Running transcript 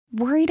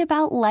Worried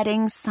about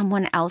letting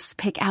someone else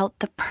pick out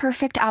the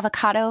perfect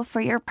avocado for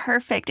your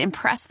perfect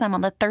impress them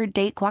on the third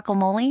date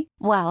guacamole?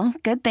 Well,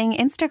 good thing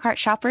Instacart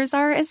shoppers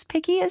are as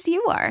picky as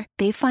you are.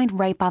 They find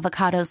ripe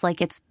avocados like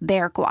it's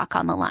their guac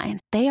on the line.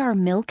 They are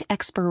milk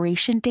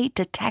expiration date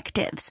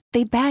detectives.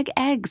 They bag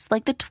eggs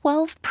like the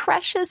 12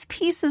 precious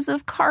pieces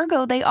of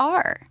cargo they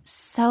are.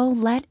 So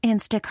let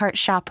Instacart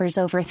shoppers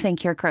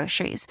overthink your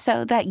groceries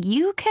so that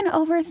you can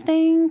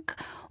overthink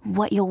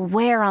what you'll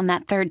wear on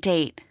that third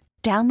date.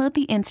 Download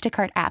the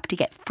Instacart app to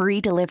get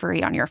free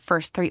delivery on your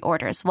first 3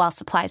 orders while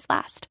supplies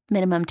last.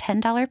 Minimum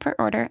 $10 per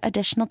order.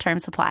 Additional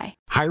terms apply.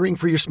 Hiring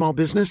for your small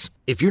business?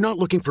 If you're not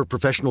looking for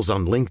professionals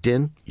on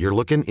LinkedIn, you're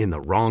looking in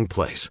the wrong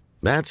place.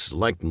 That's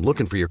like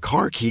looking for your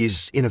car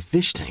keys in a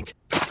fish tank.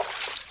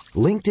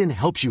 LinkedIn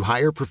helps you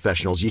hire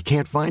professionals you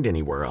can't find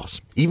anywhere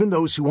else, even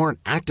those who aren't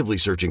actively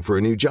searching for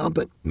a new job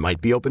but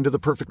might be open to the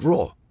perfect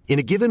role. In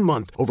a given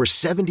month, over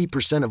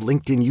 70% of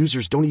LinkedIn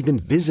users don't even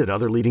visit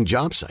other leading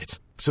job sites.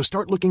 So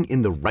start looking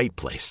in the right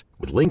place.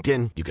 With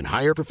LinkedIn, you can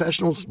hire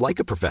professionals like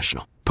a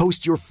professional.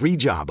 Post your free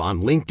job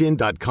on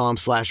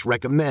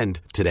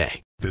linkedin.com/recommend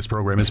today. This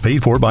program is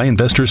paid for by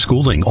Investor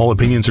Schooling. All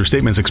opinions or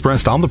statements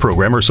expressed on the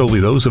program are solely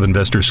those of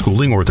Investor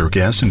Schooling or their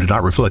guests and do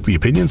not reflect the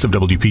opinions of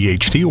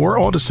WPHT or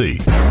Odyssey.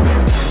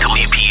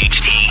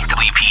 WPHT,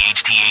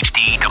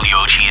 WPHT-HD,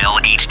 WOGL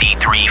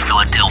HD3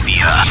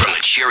 Philadelphia. From the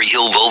Cherry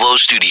Hill Volvo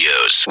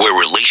Studios, where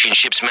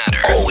relationships matter.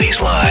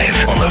 Always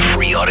live on the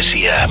free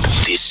Odyssey app.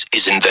 This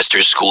is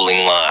Investor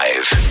Schooling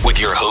Live with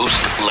your host,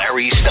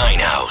 Larry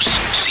Steinhaus,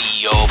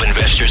 CEO of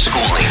Investor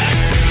Schooling.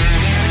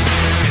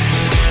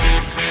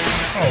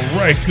 All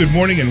right, good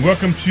morning and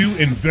welcome to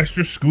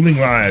Investor Schooling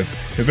Live.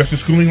 Investor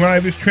Schooling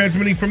Live is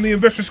transmitting from the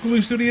Investor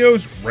Schooling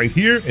Studios right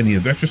here in the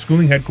Investor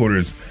Schooling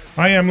headquarters.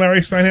 I am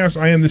Larry Steinhaus.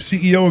 I am the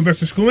CEO of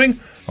Investor Schooling.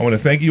 I want to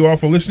thank you all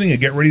for listening and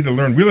get ready to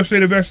learn real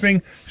estate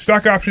investing,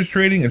 stock options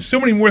trading, and so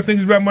many more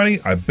things about money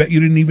I bet you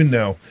didn't even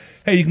know.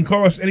 Hey, you can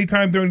call us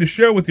anytime during the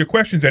show with your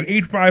questions at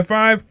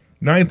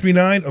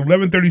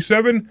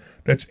 855-939-1137.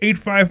 That's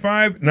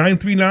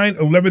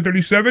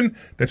 855-939-1137.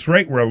 That's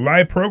right, we're a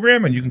live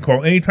program, and you can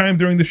call anytime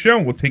during the show,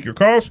 and we'll take your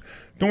calls.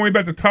 Don't worry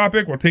about the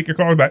topic. We'll take your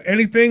call about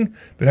anything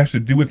that has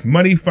to do with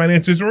money,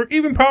 finances, or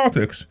even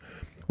politics.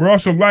 We're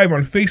also live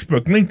on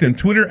Facebook, LinkedIn,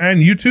 Twitter,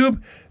 and YouTube.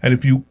 And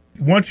if you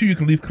want to, you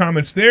can leave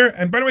comments there.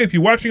 And by the way, if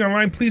you're watching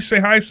online, please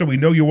say hi so we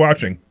know you're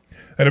watching.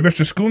 At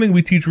Investor Schooling,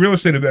 we teach real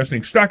estate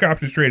investing, stock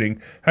options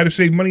trading, how to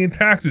save money in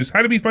taxes,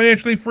 how to be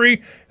financially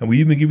free, and we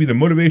even give you the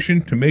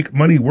motivation to make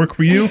money work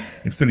for you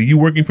instead of you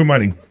working for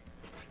money.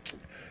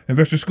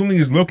 Investor Schooling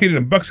is located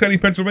in Bucks County,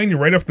 Pennsylvania,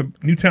 right off the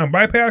Newtown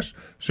Bypass,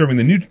 serving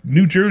the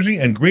New Jersey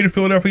and Greater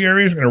Philadelphia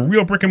areas in a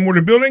real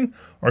brick-and-mortar building.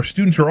 Our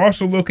students are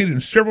also located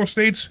in several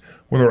states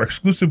with our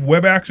exclusive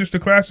web access to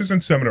classes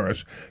and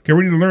seminars. Get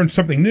ready to learn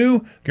something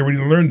new. Get ready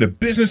to learn the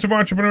business of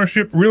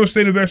entrepreneurship, real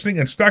estate investing,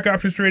 and stock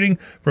options trading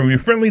from your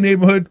friendly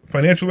neighborhood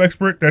financial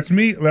expert. That's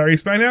me, Larry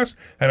Steinhaus,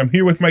 and I'm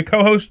here with my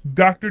co-host,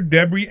 Dr.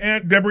 Debbie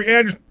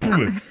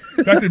Anderson.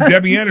 Dr.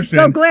 Debbie Anderson.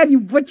 So glad you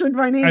butchered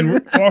my name. And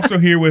we're also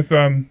here with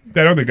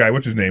that other guy.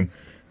 What's his name?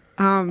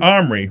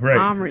 Omri, right?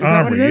 Omri. Is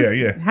that what it is?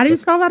 Yeah. How do you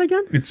spell that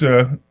again? It's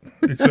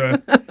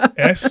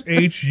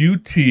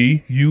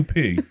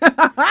SHUTUP.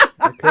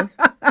 Okay.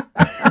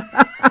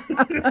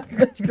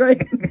 That's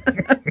great.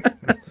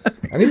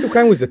 I need to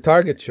come with a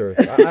Target shirt.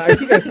 I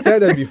think I said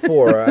that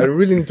before. I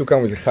really need to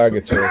come with a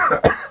Target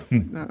shirt.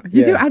 No,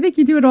 you do. I think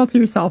you do it all to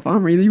yourself,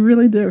 Omri. You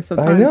really do.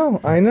 Sometimes.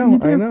 I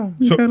know.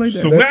 So totally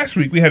do. last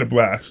week we had a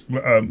blast.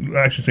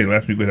 I should say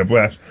last week we had a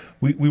blast.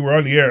 We were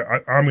on the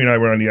air. Omri and I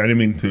were on the air. I didn't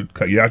mean to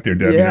cut you out there,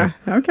 Debbie. Yeah.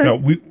 Okay.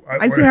 No,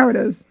 I see how it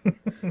is.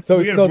 So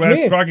we it's had not a blast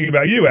me. talking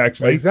about you,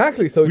 actually.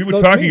 Exactly. So we it's were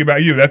not talking me.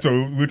 about you. That's what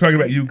we were talking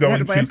about. You going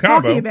to blast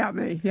Cabo. talking about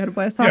me. You had a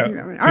blast talking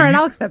about me. All So right,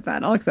 I'll accept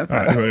that. I'll accept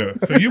that. So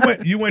you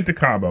went to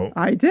Cabo.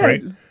 I did.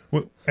 Right?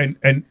 Well,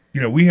 and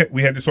you know we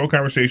had this whole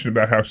conversation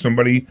about how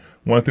somebody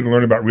wanted to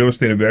learn about real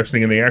estate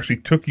investing, and they actually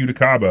took you to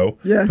Cabo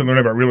to learn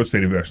about real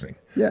estate investing.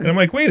 Yeah. And I'm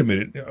like, wait a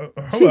minute,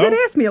 She did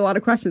ask me a lot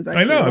of questions.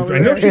 Actually, I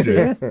know she did. She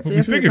asked We me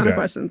a figured ton of that.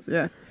 questions.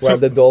 Yeah. Well,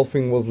 the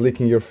dolphin was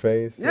licking your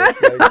face. So it's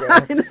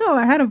I know.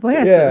 I had a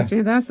blast. Yeah. It was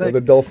fantastic. So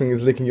the dolphin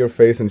is licking your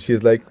face, and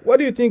she's like, "What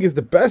do you think is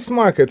the best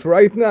market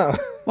right now?"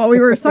 Well,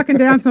 we were sucking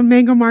down some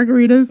mango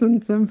margaritas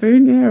and some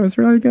food. Yeah, it was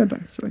really good,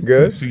 actually.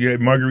 Good. So you had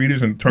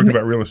margaritas and talked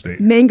about real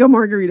estate. Mango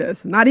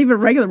margaritas. Not even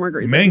regular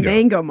margaritas.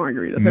 Mango.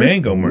 Margaritas.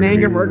 Mango margarita.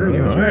 Mango margarita.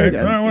 It was very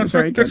good. Well, It was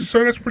very good.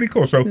 So that's pretty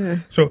cool. So, Yeah.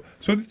 so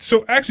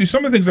actually,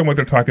 some of the things I want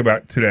to talk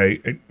about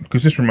today,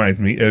 because this reminds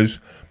me, is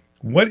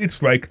what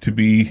it's like to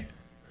be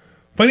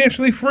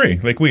financially free,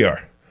 like we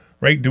are,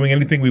 right? Doing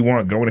anything we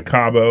want, going to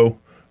Cabo,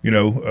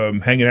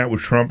 hanging out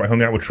with Trump. I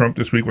hung out with Trump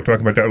this week. We'll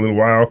talk about that in a little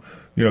while.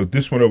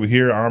 This one over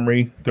here,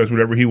 Omri, does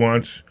whatever he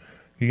wants.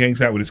 He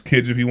hangs out with his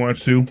kids if he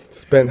wants to.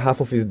 Spend half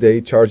of his day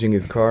charging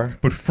his car.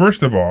 But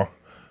first of all,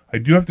 I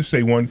do have to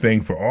say one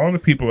thing for all the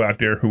people out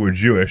there who are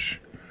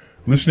Jewish,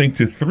 listening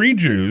to 3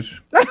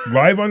 Jews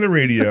live on the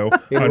radio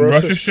on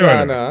Rosh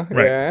Hashanah.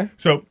 Right. Yeah.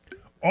 So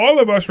all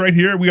of us right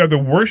here, we are the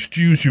worst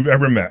Jews you've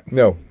ever met.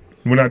 No.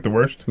 We're not the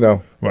worst?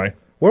 No. Why?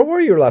 Where were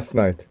you last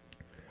night?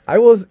 I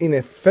was in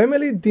a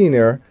family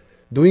dinner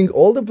doing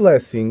all the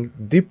blessing,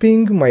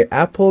 dipping my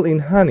apple in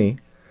honey.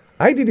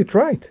 I did it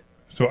right.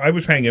 So I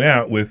was hanging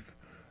out with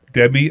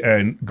Debbie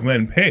and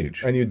Glenn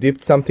Page. And you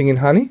dipped something in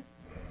honey?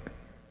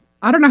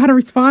 I don't know how to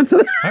respond to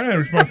that. I don't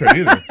respond to that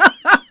either.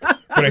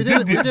 But I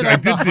did dip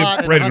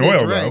bread and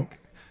oil, though.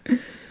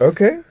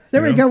 Okay.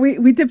 There we go.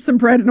 We dipped some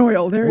bread in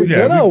oil. There we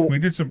go. No, we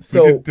did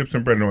dip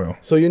some bread in oil.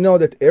 So you know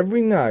that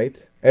every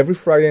night, every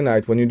Friday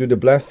night, when you do the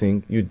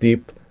blessing, you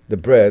dip the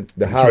bread,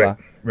 the challah,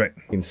 right,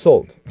 in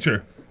salt.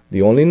 Sure.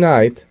 The only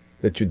night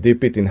that you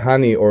dip it in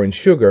honey or in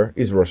sugar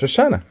is Rosh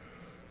Hashanah.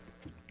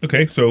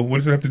 Okay, so what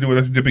does it have to do with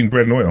us dipping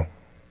bread in oil?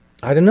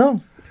 I don't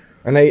know,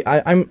 and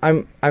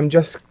I'm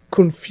just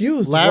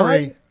confused.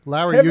 Larry,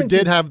 you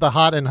did have the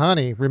hot and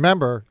honey.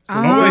 Remember? So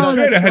that's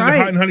right. I had right. the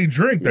hot and honey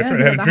drink. That's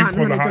right. I had a drink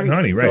called the hot and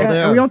honey. Right.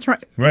 Yeah, and we all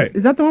tried. Right.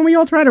 Is that the one we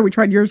all tried, or we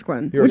tried yours,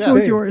 Glenn? Which one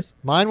was yours?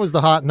 Mine was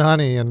the hot and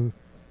honey, and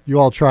you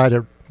all tried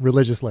it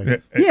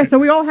religiously. Yeah, so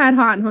we all had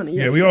hot and honey.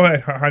 Yeah, we all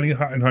had hot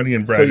and honey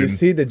and bread. So you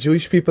see, the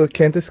Jewish people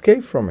can't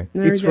escape from it.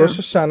 It's Rosh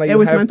Hashanah. You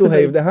have to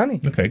have the honey.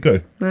 Okay,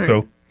 good.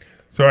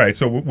 All right.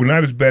 So we're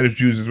not as bad as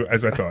Jews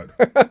as I thought.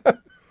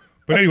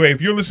 But anyway, if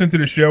you're listening to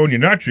the show and you're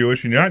not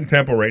Jewish and you're not in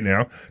Temple right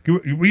now,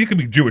 you can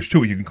be Jewish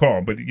too. You can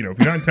call, but if you're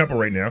not in Temple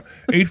right now,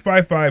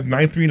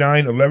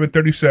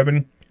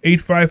 855-939-1137,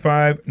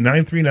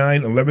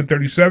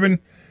 855-939-1137.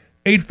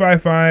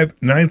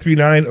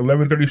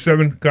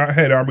 855-939-1137. Go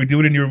ahead, Aubrey.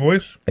 Do it in your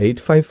voice.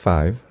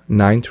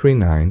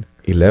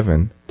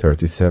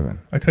 855-939-1137.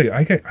 I tell you,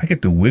 I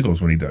get the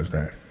wiggles when he does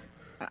that.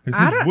 His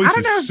voice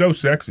is so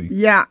sexy.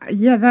 Yeah,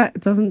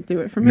 that doesn't do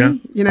it for me.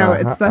 No?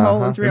 It's the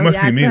whole Israeli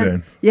accent. It must be me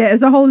then. Yeah,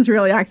 it's the whole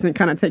Israeli accent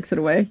kind of takes it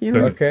away.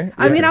 Okay.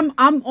 I mean,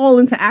 I'm all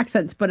into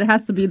accents, but it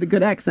has to be the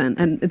good accent,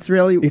 and it's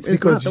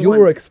because you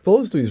were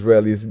exposed to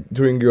Israelis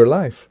during your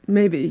life.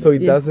 Maybe. So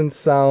it doesn't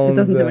sound. It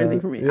doesn't do anything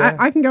for me. Yeah.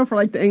 I can go for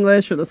like the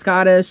English or the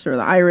Scottish or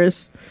the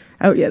Irish.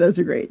 Oh yeah, those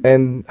are great.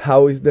 And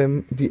how is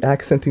the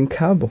accent in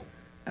Cabo?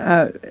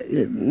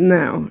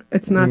 No,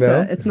 it's not.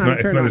 No? It's not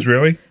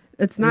Israeli.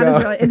 It's not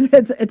Israeli.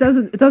 It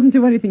doesn't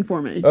do anything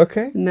for me.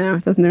 Okay. No,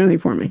 it doesn't do anything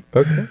for me.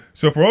 Okay.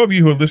 So for all of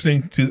you who are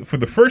listening for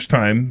the first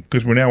time,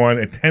 because we're now on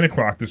at 10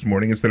 o'clock this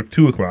morning instead of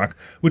 2 o'clock,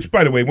 which,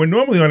 by the way, we're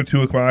normally on at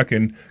 2 o'clock,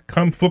 and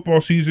come football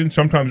season,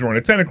 sometimes we're on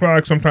at 10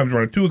 o'clock, sometimes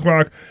we're on at 2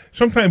 o'clock.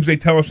 Sometimes they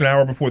tell us an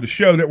hour before the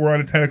show that we're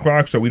on at 10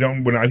 o'clock, so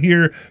we're not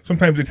here.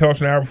 Sometimes they tell us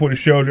an hour before the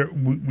show that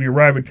we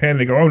arrive at 10, and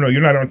they go, oh, no,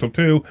 you're not on until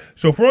 2.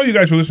 So for all you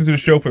guys who listen to the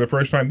show for the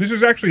first time, this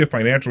is actually a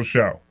financial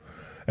show.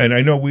 And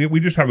I know we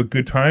just have a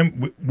good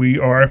time. We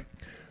have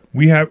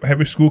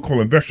a school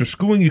called Investor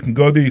Schooling. You can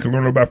go there. You can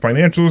learn about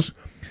financials.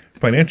 You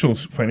can learn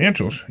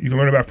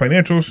about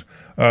financials.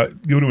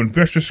 Go to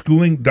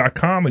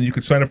investorschooling.com, and you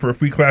can sign up for a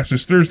free class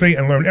this Thursday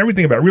and learn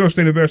everything about real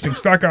estate investing,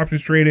 stock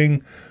options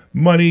trading,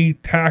 money,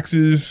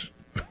 taxes,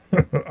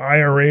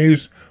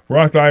 IRAs,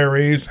 Roth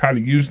IRAs, how to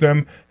use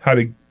them, how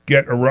to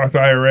get a Roth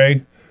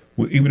IRA.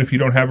 Even if you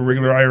don't have a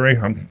regular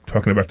IRA, I'm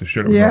talking about the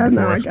shit. I'm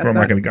not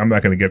going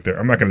to get there.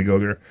 I'm not going to go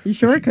there. You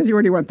sure? Because you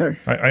already went there.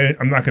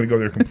 I'm not going to go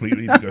there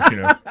completely because it's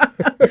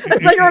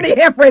like you're already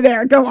halfway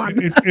there. Go on.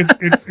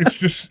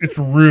 It's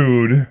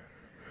rude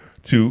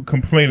to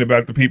complain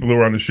about the people who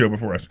are on the show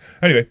before us.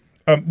 Anyway,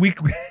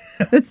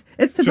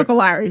 it's typical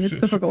Larry. It's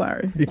typical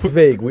Larry. It's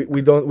vague.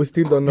 We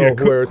still don't know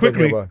who we're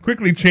talking about.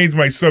 Quickly change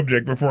my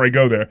subject before I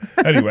go there.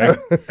 Anyway,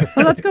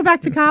 so let's go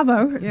back to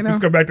Cabo. Let's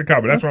go back to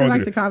Cabo. That's what I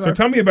want to do. So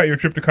tell me about your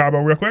trip to Cabo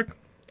real quick.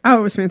 Oh,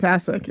 it was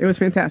fantastic.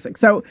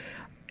 So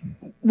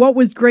what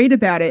was great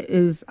about it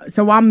is,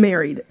 so I'm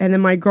married, and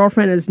then my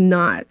girlfriend is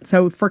not.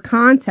 So for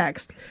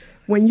context,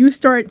 when you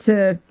start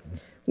to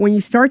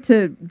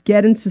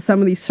get into some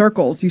of these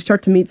circles, you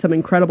start to meet some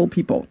incredible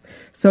people.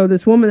 So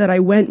this woman that I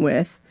went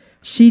with,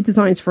 she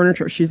designs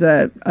furniture. She's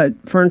a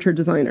furniture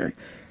designer.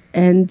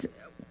 And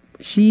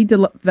she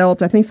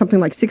developed, I think, something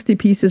like 60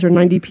 pieces or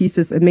 90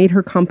 pieces and made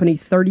her company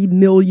 $30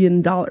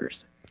 million.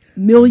 $30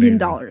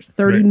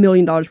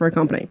 million for her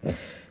company.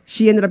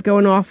 She ended up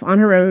going off on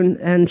her own,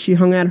 and she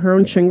hung out her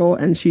own shingle,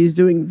 and she's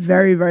doing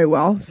very, very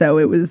well. So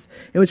it was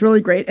really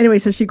great. Anyway,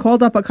 so she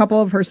called up a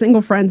couple of her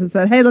single friends and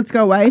said, hey, let's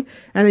go away.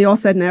 And they all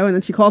said no. And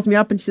then she calls me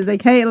up and she's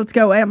like, hey, let's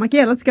go away. I'm like,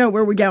 yeah, let's go.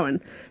 Where are we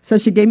going? So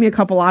she gave me a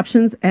couple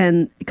options,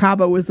 and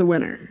Cabo was the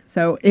winner.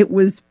 So it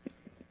was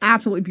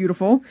absolutely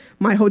beautiful.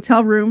 My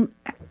hotel room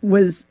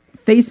was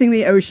facing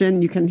the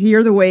ocean. You can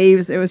hear the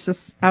waves. It was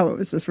just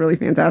really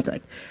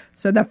fantastic.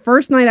 So the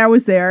first night I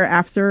was there,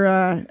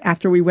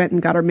 after we went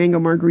and got our mango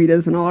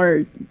margaritas and all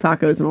our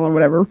tacos and all or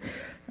whatever,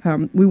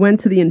 we went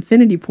to the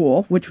infinity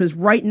pool, which was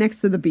right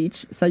next to the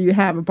beach. So you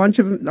have a bunch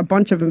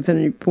of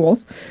infinity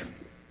pools,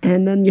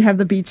 and then you have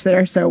the beach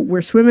there. So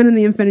we're swimming in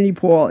the infinity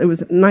pool. It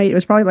was at night. It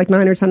was probably like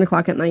 9 or 10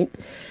 o'clock at night.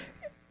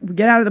 We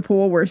get out of the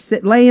pool. We're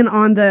laying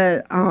on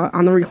the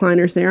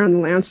recliners there, on the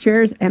lounge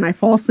chairs, and I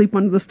fall asleep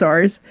under the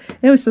stars.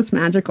 It was just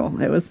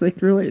magical. It was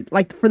like really,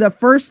 like, for the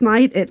first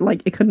night, it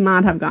could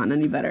not have gotten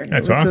any better.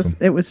 That's awesome.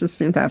 It was just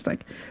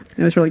fantastic.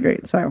 It was really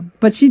great. So,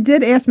 but she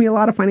did ask me a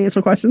lot of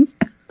financial questions.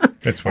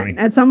 That's funny.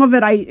 And some of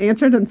it I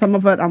answered, and some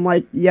of it I'm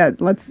like, yeah,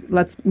 let's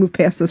move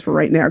past this for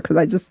right now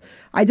because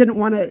I didn't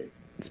want to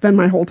spend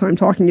my whole time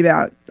talking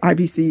about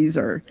IBCs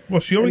or.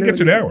 Well, she only gets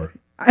an hour.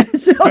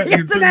 She only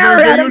gets an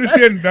hour out of a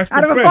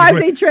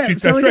 5-day trip.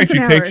 That's right.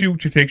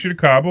 She takes you to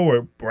Cabo,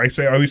 or I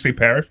always say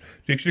Paris.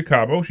 She takes you to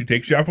Cabo. She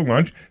takes you out for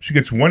lunch. She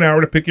gets 1 hour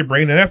to pick your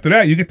brain, and after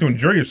that, you get to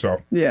enjoy yourself.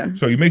 Yeah.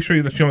 So you make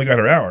sure that she only got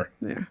her hour.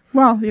 Yeah.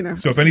 Well,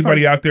 So if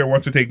anybody out there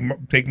wants to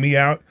take me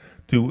out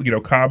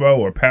to Cabo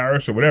or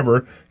Paris or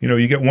whatever,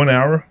 you get 1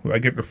 hour. I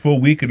get the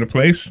full week in the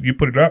place. You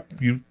put it up.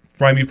 You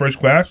fly me first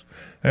class,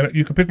 and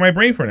you can pick my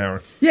brain for an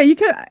hour. Yeah, you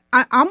could.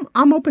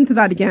 I'm open to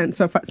that again.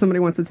 So if somebody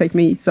wants to take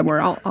me somewhere,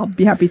 I'll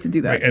be happy to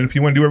do that. Right, and if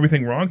you want to do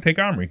everything wrong, take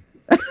Omri.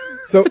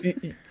 So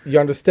you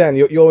understand,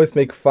 you always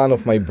make fun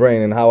of my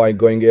brain and how I'm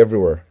going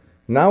everywhere.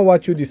 Now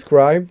what you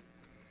describe,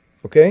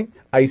 okay,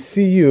 I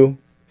see you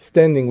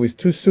standing with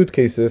 2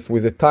 suitcases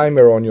with a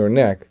timer on your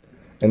neck,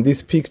 and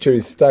this picture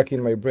is stuck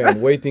in my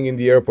brain, waiting in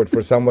the airport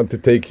for someone to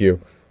take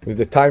you, with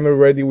the timer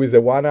ready with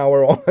a 1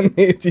 hour on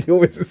it, you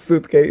with a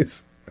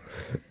suitcase.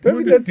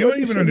 You don't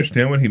even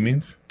understand what he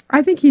means.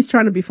 I think he's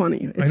trying to be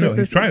funny. I know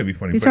he's trying to be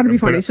funny. He's trying to be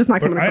funny. It's just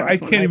not coming across. I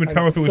can't even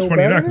tell if it was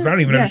funny or not because I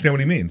don't even understand what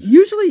he means.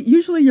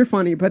 Usually you're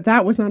funny, but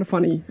that was not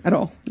funny at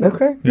all. No.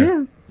 Okay.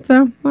 Yeah.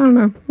 So I don't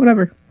know.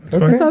 Whatever.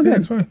 Okay. It's all good.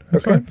 That's fine.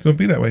 That's fine. Don't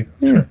be that way.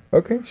 Yeah. Sure.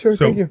 Okay. Sure.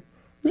 Thank you.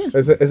 Yeah.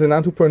 As an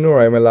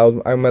entrepreneur,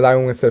 I'm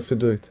allowing myself to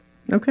do it.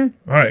 Okay.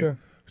 All right. Sure.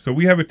 So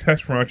we have a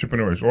test for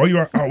entrepreneurs.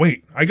 Oh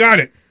wait, I got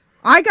it.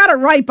 I got it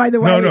right, by the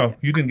way. No,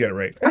 you didn't get it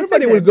right.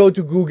 Everybody will go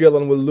to Google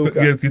and will look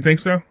up. Yeah, you think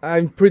so?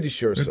 I'm pretty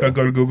sure so. I'll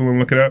go to Google and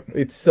look it up.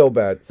 It's so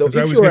bad. So if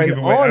you're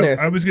honest...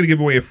 I was going to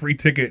give away a free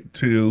ticket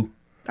to...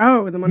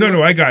 Oh, the money.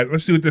 No, I got it.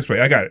 Let's do it this way.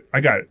 I got it.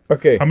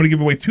 Okay. I'm going to give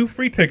away 2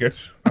 free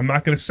tickets. I'm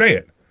not going to say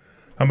it.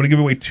 I'm going to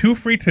give away 2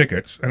 free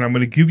tickets, and I'm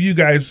going to give you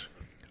guys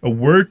a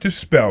word to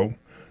spell.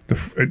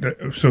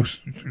 So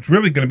it's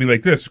really going to be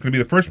like this. It's going to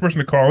be the first person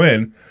to call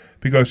in,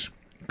 because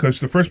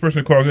the first person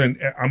who calls in,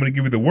 I'm going to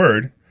give you the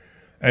word.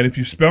 And if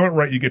you spell it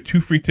right, you get 2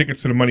 free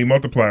tickets to the Money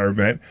Multiplier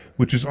event,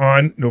 which is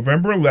on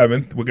November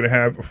 11th. We're going to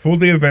have a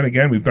full-day event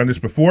again. We've done this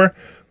before,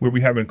 where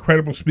we have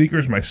incredible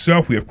speakers.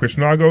 Myself, we have Chris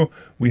Nago,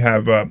 we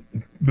have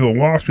Bill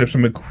Walsh. We have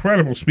some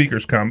incredible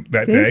speakers come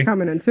that day. Dan's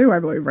coming in too, I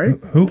believe, right?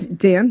 Who?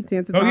 Dan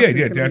Satofsky. Oh,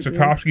 yeah, Dan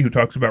Satofsky, who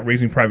talks about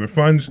raising private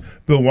funds.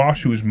 Bill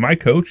Walsh, who is my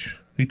coach.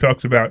 He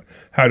talks about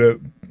how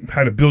to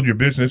build your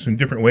business in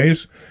different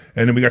ways.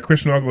 And then we got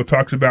Chris Nago, who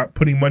talks about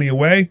putting money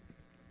away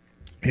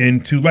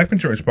into life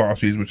insurance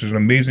policies, which is an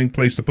amazing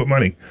place to put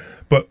money.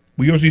 But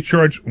we usually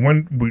charge we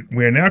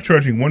are now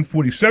charging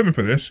 $147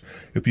 for this.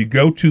 If you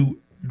go to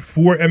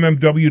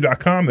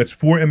 4mmw.com, that's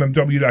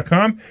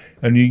 4mmw.com,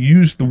 and you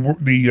use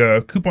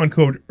the coupon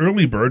code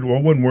EARLYBIRD,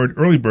 well, one word,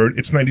 EARLYBIRD,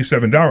 it's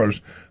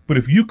 $97. But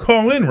if you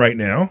call in right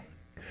now,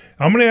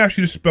 I'm going to ask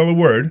you to spell a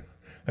word,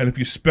 and if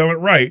you spell it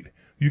right,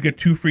 you get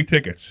 2 free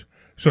tickets.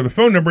 So the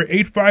phone number,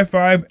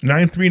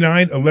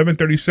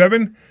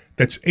 855-939-1137.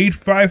 That's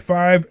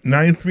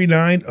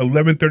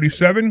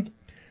 855-939-1137.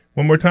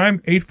 One more time,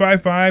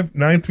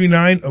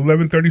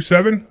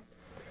 855-939-1137.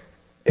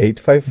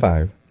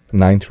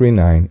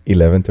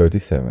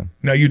 855-939-1137.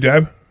 Now you,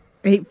 Deb.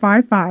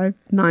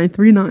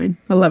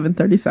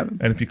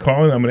 855-939-1137. And if you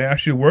call in, I'm going to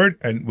ask you a word,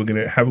 and we're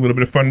going to have a little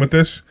bit of fun with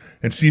this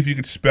and see if you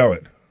can spell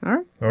it. All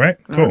right. All right?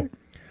 Cool.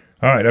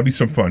 All right, that'll be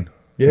some fun.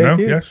 Yeah, it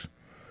is. Yes?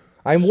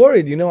 I'm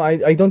worried.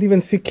 I don't even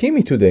see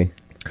Kimmy today.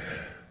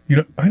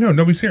 I know,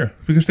 nobody's here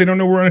because they don't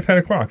know we're on at 10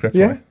 o'clock. That's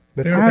why.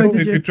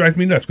 It drives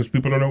me nuts because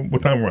people don't know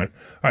what time we're on.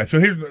 All right, so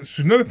here's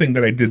another thing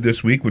that I did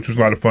this week, which was a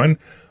lot of fun.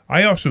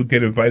 I also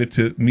get invited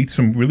to meet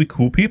some really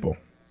cool people.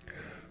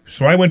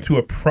 So I went to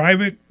a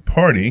private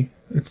party.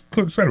 It's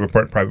kind of a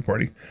private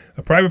party.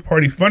 A private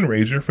party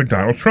fundraiser for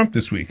Donald Trump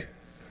this week.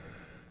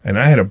 And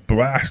I had a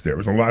blast there. It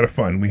was a lot of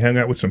fun. We hung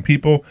out with some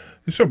people.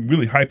 There's some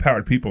really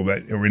high-powered people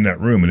that are in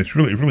that room, and it's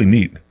really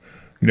neat.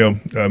 So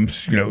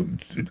it's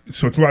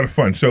a lot of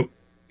fun. So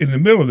in the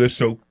middle of this,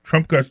 so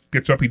Trump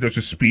gets up, he does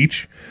his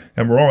speech,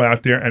 and we're all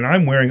out there, and I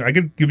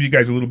can give you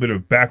guys a little bit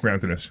of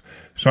background to this.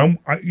 So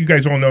you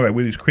guys all know that I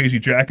wear these crazy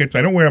jackets.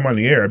 I don't wear them on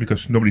the air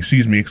because nobody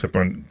sees me except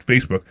on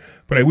Facebook,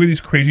 but I wear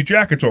these crazy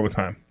jackets all the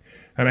time.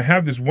 And I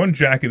have this one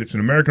jacket, it's an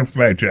American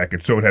flag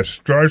jacket, so it has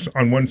stars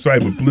on one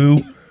side with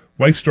blue,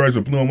 white stars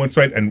with blue on one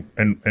side, and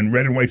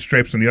red and white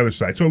stripes on the other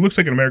side. So it looks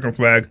like an American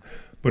flag,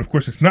 but of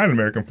course it's not an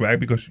American flag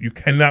because you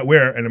cannot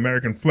wear an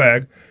American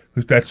flag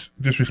because that's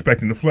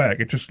disrespecting the flag.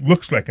 It just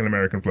looks like an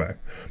American flag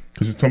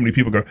because so many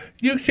people go,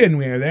 you shouldn't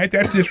wear that.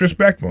 That's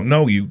disrespectful.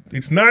 No,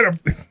 it's not a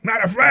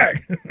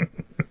flag.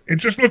 It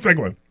just looks like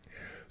one.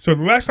 So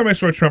the last time I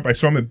saw Trump, I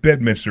saw him in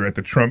Bedminster at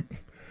the Trump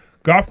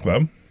Golf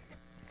Club,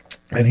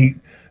 and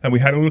we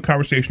had a little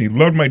conversation. He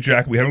loved my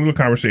jacket. We had a little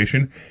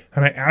conversation,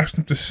 and I asked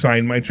him to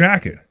sign my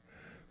jacket.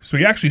 So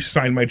he actually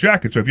signed my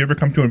jacket. So if you ever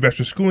come to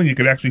Investor Schooling, you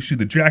could actually see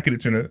the jacket.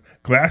 It's in a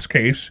glass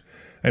case,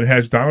 and it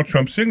has Donald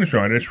Trump's signature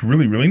on it. It's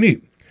really, really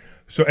neat.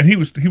 So, and he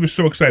was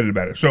so excited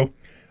about it. So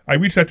I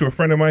reached out to a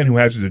friend of mine who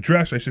has his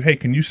address. I said, hey,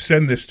 can you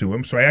send this to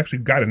him? So I actually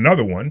got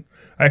another one.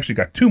 I actually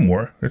got 2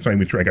 more. That's not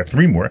even true. I got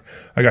 3 more.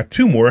 I got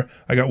 2 more.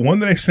 I got one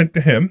that I sent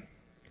to him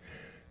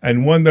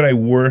and one that I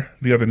wore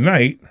the other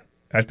night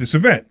at this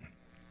event,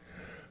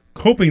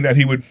 hoping that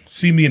he would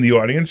see me in the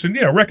audience and,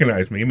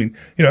 recognize me. I mean,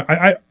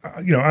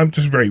 I'm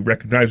just very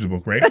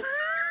recognizable, right?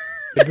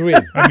 Agree.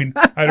 I mean,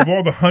 out of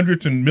all the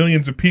hundreds and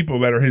millions of people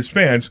that are his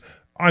fans,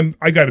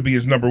 I got to be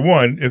his number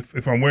one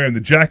if I'm wearing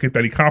the jacket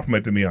that he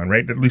complimented me on,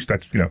 right? At least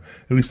that's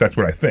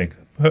what I think.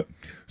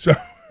 So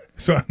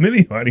I'm in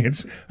the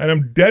audience and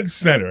I'm dead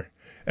center,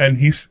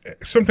 and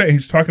sometimes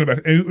he's talking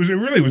about. And it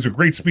really was a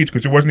great speech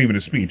because it wasn't even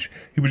a speech.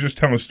 He was just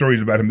telling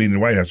stories about him being in the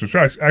White House. It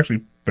was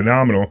actually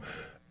phenomenal.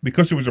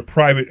 Because it was a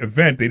private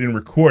event, they didn't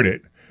record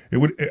it.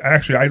 I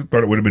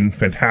thought it would have been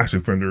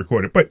fantastic for him to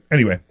record it. But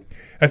anyway,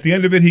 at the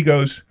end of it, he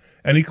goes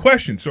and he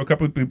questions. So a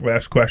couple of people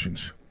ask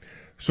questions.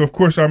 So, of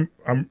course, I'm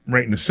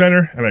right in the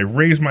center, and I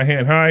raise my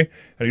hand high,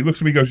 and he looks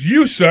at me and goes,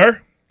 you,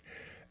 sir.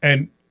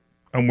 And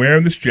I'm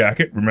wearing this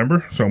jacket,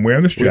 remember? So I'm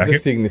wearing this jacket. With the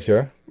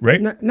signature. Right?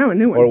 No, a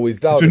new one. Or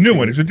without It's a new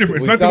one. It's a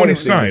different. It's not the one he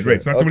signed. Right,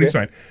 it's not the one he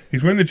signed.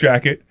 He's wearing the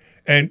jacket,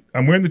 and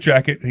I'm wearing the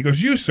jacket, and he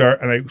goes, you, sir.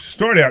 And I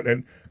start out,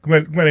 and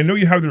Glenn, I know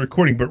you have the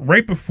recording, but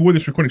right before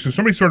this recording, so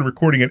somebody started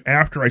recording it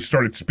after I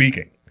started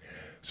speaking.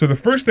 So the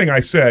first thing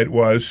I said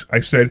was,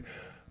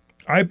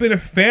 I've been a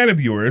fan of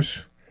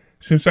yours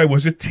since I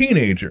was a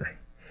teenager.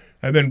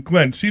 And then,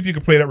 Glenn, see if you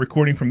can play that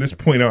recording from this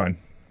point on.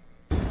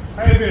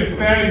 I have been a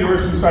fan of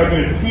yours since I've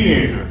been a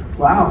teenager.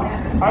 Wow.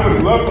 I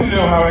would love to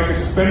know how I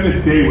could spend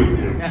a day with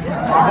you.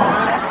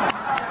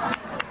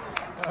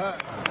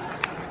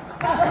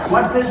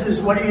 What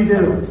business? What do you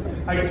do?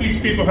 I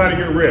teach people how to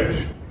get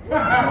rich.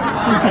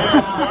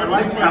 I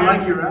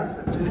like your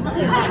outfit. You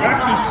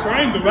actually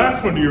signed the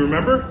last one, do you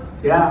remember?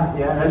 Yeah,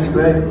 that's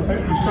great.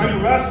 You signed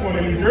the last one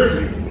in New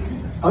Jersey.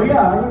 Oh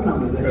yeah, I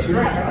remember that. That's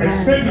right.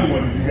 I sent you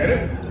one. Did you get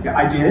it? Yeah,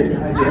 I did.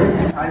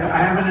 I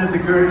haven't had the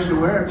courage to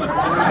wear it, but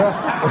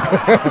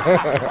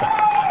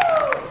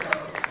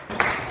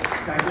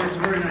that's a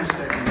very nice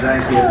statement.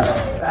 Thank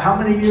you. How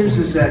many years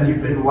is that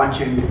you've been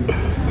watching?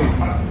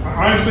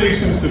 Honestly,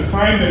 since the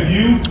time that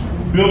you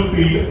built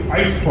the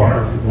ice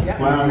park.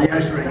 Well, the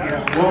ice rink, yeah.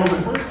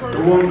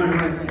 The Woolman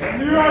rink.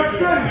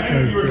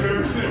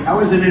 That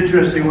was an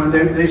interesting one.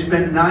 They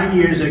spent 9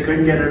 years. They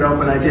couldn't get it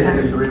open. I did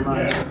it in 3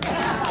 months.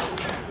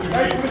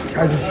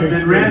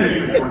 Then ran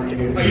it for 20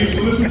 years. I used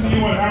to listen to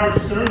you on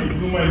Howard Stern. You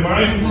blew my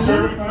mind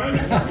several times.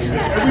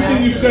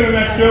 Everything you said on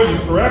that show was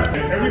correct.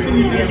 And everything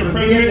you did as a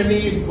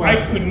president, I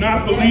could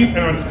not believe. And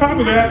on top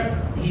of that,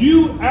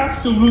 you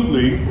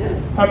absolutely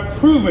have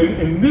proven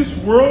in this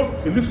world,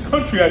 in this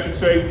country, I should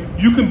say,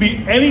 you can be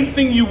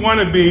anything you want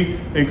to be,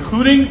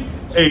 including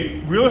a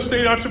real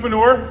estate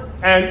entrepreneur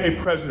and a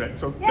president.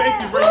 So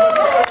thank you very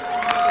much.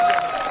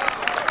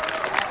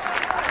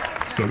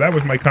 So that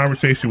was my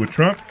conversation with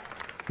Trump.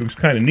 It was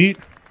kind of neat.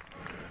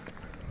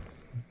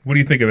 What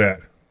do you think of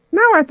that?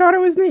 No, I thought it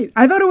was neat.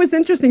 I thought it was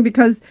interesting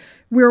because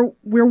we're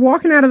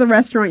walking out of the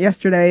restaurant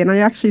yesterday, and I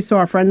actually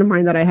saw a friend of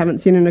mine that I haven't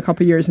seen in a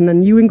couple of years, and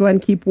then you and Glenn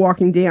keep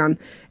walking down,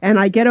 and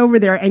I get over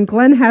there, and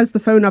Glenn has the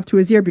phone up to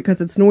his ear because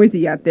it's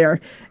noisy out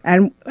there,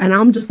 and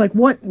I'm just like,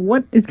 what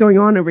is going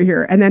on over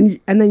here? And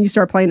then you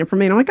start playing it for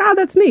me, and I'm like, oh,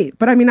 that's neat.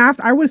 But I mean, I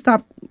would have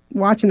stopped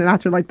watching it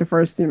after like the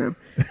first, 20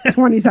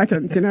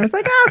 seconds. It's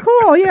like, oh,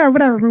 cool, yeah,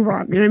 whatever, move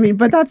on. You know what I mean?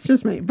 But that's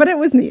just me. But it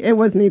was neat. It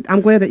was neat.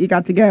 I'm glad that you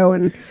got to go.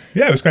 And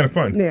yeah, it was kind of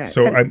fun. Yeah,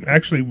 so I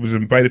actually was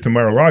invited to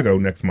Mar-a-Lago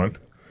next month.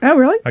 Oh,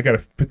 really? I got to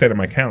put that in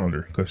my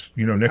calendar because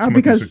next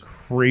month is a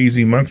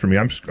crazy month for me.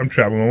 I'm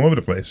traveling all over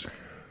the place.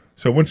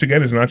 So once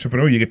again, as an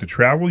entrepreneur, you get to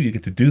travel, you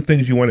get to do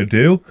things you want to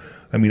do.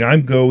 I mean,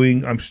 I'm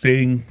going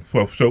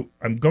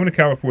to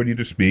California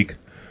to speak.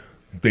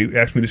 They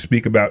asked me to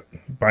speak about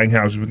buying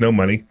houses with no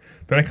money.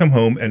 Then I come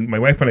home, and my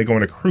wife and I go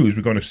on a cruise.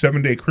 We go on a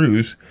 7-day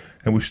cruise,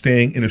 and we're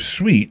staying in a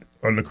suite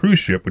on the cruise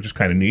ship, which is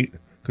kind of neat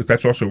because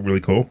that's also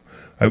really cool.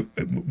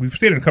 We've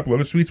stayed in a couple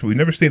other suites, but we've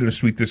never stayed in a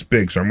suite this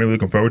big, so I'm really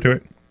looking forward to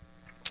it.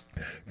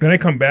 Then I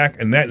come back,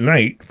 and that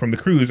night from the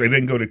cruise, I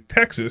then go to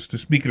Texas to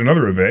speak at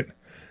another event,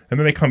 and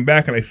then I come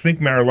back, and I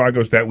think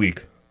Mar-a-Lago's that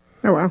week.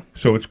 Oh, wow.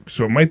 So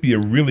it might be a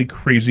really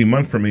crazy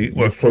month for me.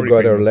 You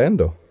forgot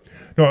Orlando.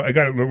 No, I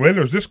got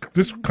Orlando's this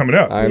coming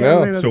up. I know.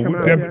 Orlando's So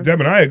Deb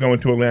and I are going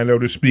to Orlando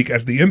to speak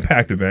at the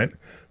Impact event,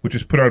 which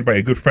is put on by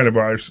a good friend of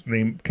ours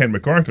named Ken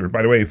MacArthur.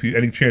 By the way, if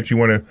any chance you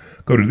want to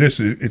go to this,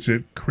 it's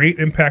at Create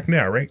Impact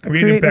Now, right?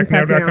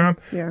 CreateImpactNow.com.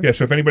 Yeah.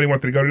 So if anybody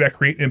wanted to go to that,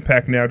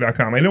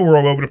 CreateImpactNow.com. I know we're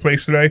all over the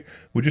place today.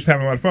 We're just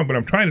having a lot of fun, but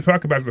I'm trying to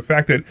talk about the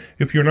fact that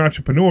if you're an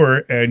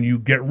entrepreneur and you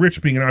get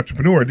rich being an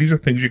entrepreneur, these are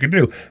things you can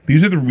do.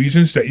 These are the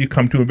reasons that you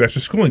come to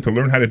Investor Schooling, to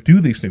learn how to do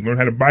these things, learn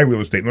how to buy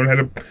real estate, learn how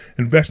to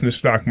invest in the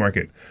stock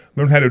market,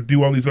 learn how to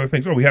do all these other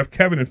things. Oh, we have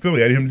Kevin in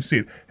Philly. I didn't even see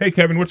it. Hey,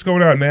 Kevin, what's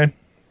going on, man?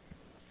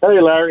 Hey,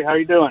 Larry. How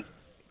you doing?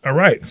 All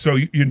right. So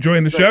you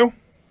enjoying the show?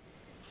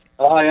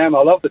 I am.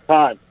 I love the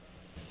time.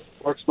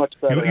 Works much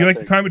better. You like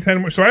the time at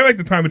 10? So I like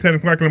the time at 10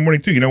 o'clock in the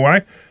morning, too. You know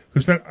why?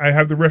 Because then I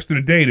have the rest of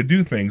the day to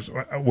do things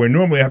where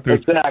normally I have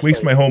to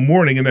waste my whole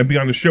morning and then be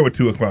on the show at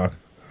 2 o'clock.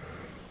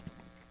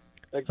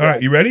 All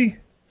right, you ready?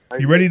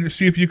 You ready to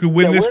see if you could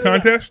win this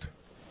contest?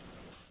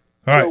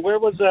 All right. So where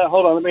was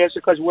hold on, let me ask you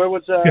a question. Where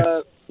was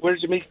where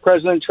did you meet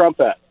President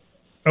Trump at?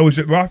 Oh, was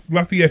it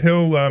Lafayette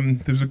Hill?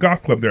 There's a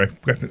golf club there.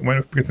 Why did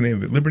I forget the name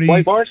of it? Liberty.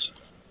 White Marsh?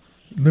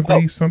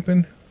 Liberty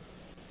something.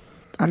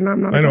 I don't know.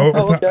 I'm not. I know.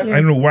 okay.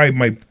 I don't know why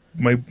my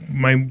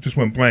just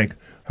went blank.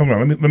 Hold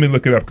on. Let me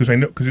look it up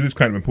because it is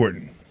kind of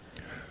important.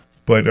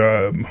 But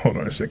hold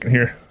on a second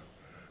here.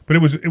 But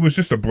it was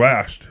just a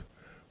blast.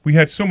 We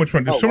had so much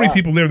fun. There's so many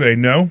people there that I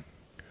know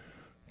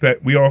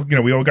that we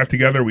all got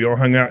together. We all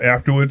hung out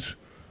afterwards,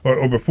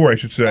 or before I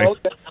should say. Oh,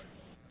 okay.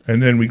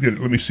 And then we did.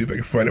 Let me see if I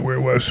can find it where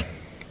it was.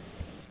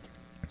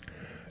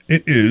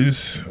 It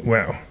is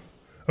wow.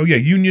 Oh yeah,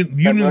 Union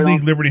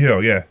League Liberty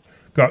Hill. Yeah,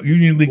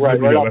 Union League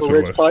Liberty Hill. That's what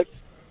it was. Pike?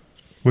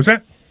 What's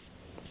that?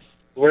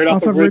 Right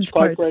off of Ridge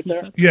Pike, right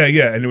there.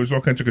 Yeah, and there was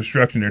all kinds of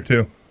construction there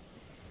too.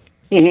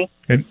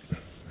 Mm-hmm. And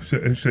so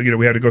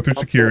we had to go through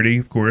security,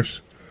 of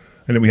course,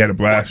 and then we had a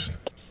blast.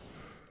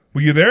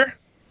 Were you there?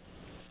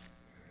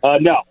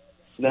 No,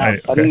 I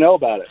didn't know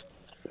about it.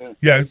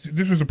 Yeah,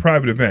 this was a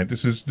private event.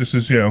 This is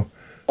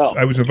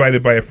I was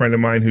invited by a friend of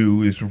mine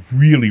who is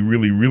really,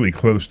 really, really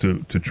close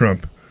to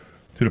Trump,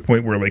 to the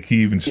point where like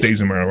he even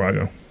stays in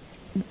Mar-a-Lago.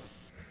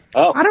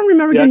 Oh, I don't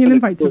remember getting an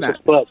invite to that.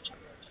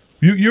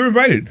 You're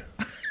invited.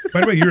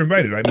 By the way, you're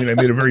invited. I mean, I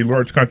made a very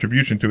large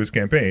contribution to his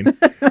campaign.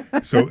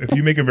 So if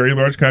you make a very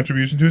large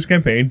contribution to his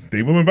campaign,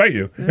 they will invite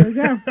you. There we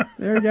go.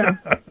 There we go.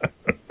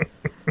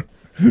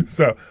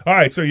 So, all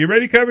right. So you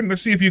ready, Kevin?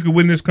 Let's see if you can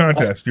win this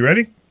contest. You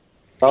ready?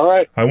 All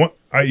right.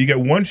 You get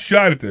one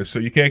shot at this, so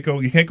you can't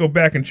go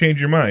back and change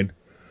your mind.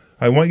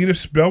 I want you to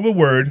spell the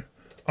word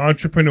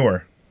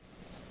entrepreneur.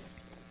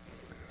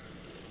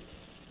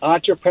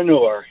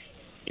 Entrepreneur.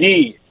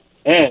 ENTRE.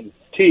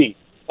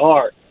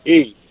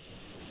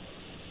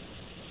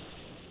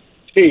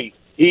 TENEUR.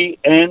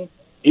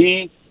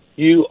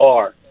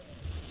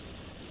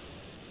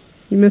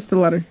 You missed a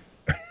letter.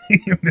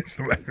 You missed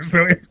the letter.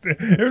 So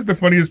here's the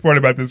funniest part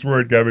about this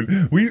word,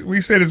 Kevin.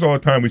 We say this all the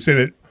time. We say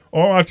that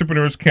all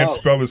entrepreneurs can't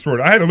spell this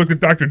word. I had to look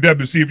at Dr. Deb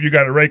to see if you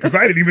got it right because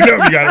I didn't even know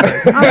if you got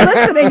it right. I'm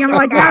listening. I'm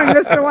like, no, you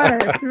missed the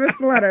letter. You missed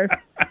the letter.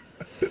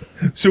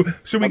 So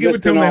should we give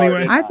it to him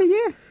anyway? I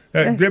think,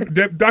 yeah.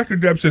 Dr.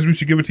 Deb says we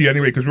should give it to you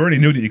anyway because we already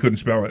knew that you couldn't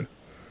spell it.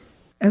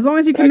 As long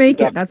as you can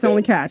make it, that's the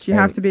only catch. You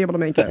have to be able to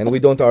make it. And we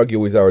don't argue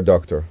with our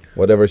doctor,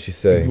 whatever she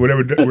say.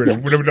 Whatever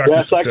Dr.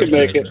 Yes, I can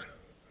make it.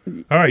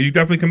 All right, you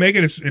definitely can make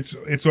it.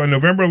 It's on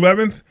November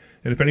 11th,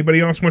 and if anybody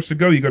else wants to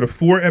go, you go to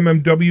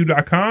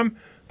 4mmw.com.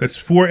 That's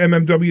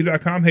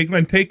 4mmw.com. Hey,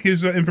 Glenn, take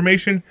his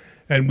information,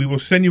 and we will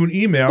send you an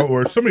email,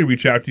 or somebody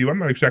reach out to you. I'm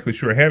not exactly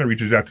sure. Hannah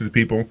reaches out to the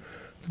people,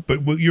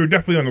 but you're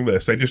definitely on the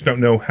list. I just don't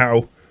know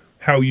how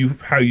we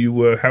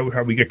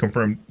get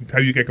confirmed. How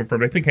you get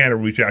confirmed? I think Hannah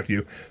will reach out to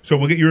you, so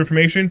we'll get your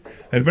information.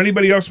 And if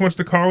anybody else wants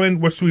to call in,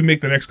 what should we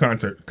make the next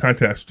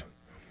contest?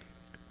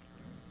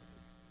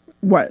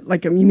 What?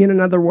 Like, you mean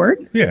another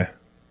word? Yeah.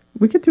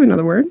 We could do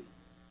another word.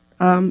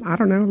 I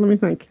don't know. Let me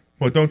think.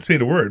 Well, don't say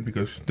the word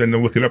because then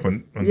they'll look it up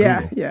on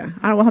Google. Yeah.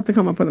 I will have to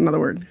come up with another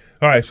word.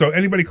 All right. So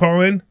anybody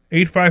call in,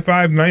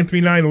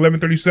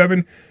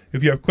 855-939-1137.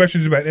 If you have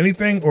questions about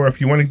anything or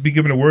if you want to be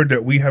given a word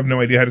that we have no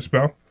idea how to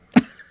spell.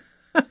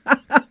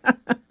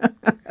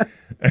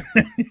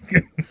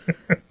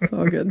 It's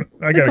all good.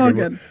 It's all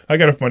good. I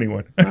got a funny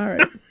one. All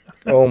right.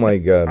 Oh, my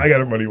God. I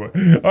got a funny one.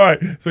 All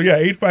right. So, yeah,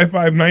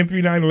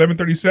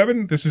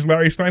 855-939-1137. This is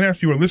Larry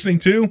Steinhaus. You are listening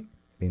to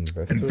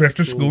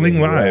Investor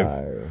Schooling Live.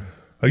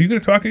 Are you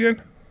going to talk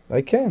again?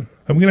 I can.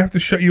 Are we going to have to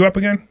shut you up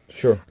again?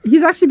 Sure.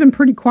 He's actually been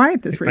pretty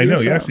quiet this radio show. I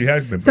know, show. he actually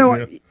has been.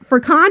 So, for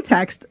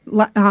context,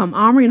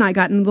 Omri and I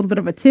got in a little bit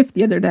of a tiff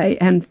the other day,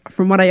 and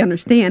from what I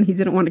understand, he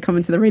didn't want to come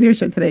into the radio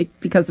show today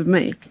because of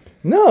me.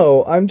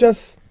 No, I'm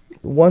just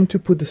want to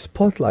put the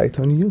spotlight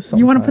on you sometimes.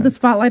 You want to put the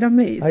spotlight on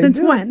me? Since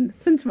when?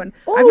 Always.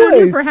 I've known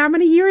you for how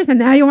many years, and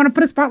now you want to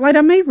put a spotlight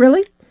on me?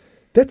 Really?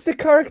 That's the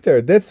character.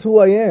 That's who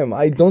I am.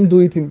 I don't do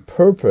it in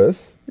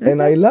purpose,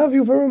 and I love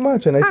you very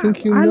much, and I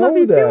think you know that. I love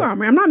you too,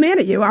 Omri. I'm not mad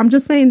at you. I'm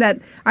just saying that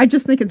I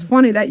just think it's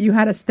funny that you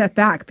had to step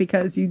back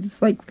because you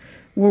just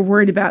were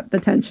worried about the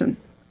tension.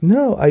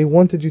 No, I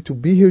wanted you to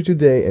be here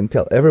today and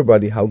tell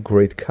everybody how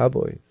great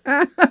Cowboy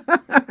is.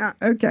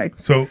 Okay.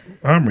 So,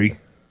 Omri.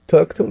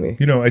 Talk to me.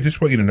 I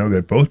just want you to know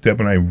that both Deb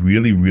and I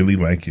really, really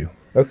like you.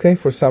 Okay,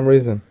 for some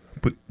reason.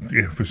 But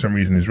yeah, for some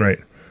reason is right.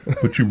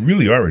 But you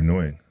really are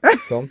annoying.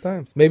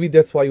 Sometimes. Maybe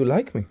that's why you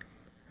like me.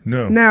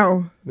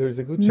 No. There's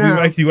a good chance. We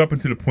like you up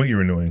until the point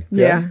you're annoying.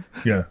 Yeah.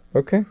 Yeah.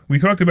 Okay. We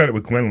talked about it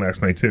with Glenn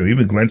last night, too.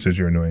 Even Glenn says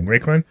you're annoying.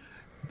 Right, Glenn?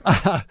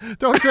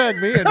 Don't drag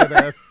me into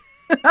this.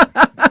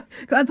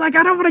 That's like,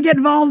 I don't want to get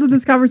involved in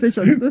this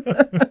conversation.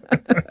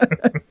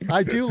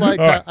 I do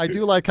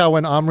like how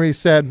when Omri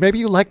said, maybe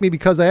you like me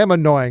because I am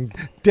annoying,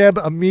 Deb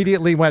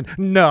immediately went,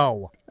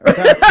 no,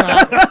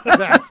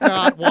 that's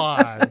not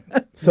why.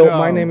 So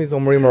my name is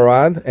Omri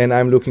Morad, and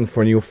I'm looking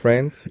for new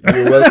friends.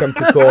 You're welcome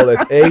to call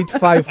at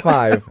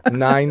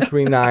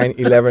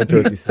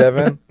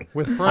 855-939-1137.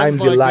 With I'm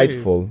like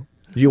delightful.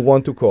 you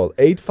want to call.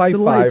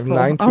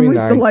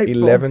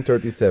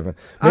 855-939-1137.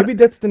 Maybe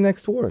that's the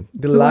next word.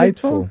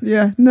 Delightful.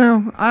 Yeah,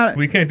 no.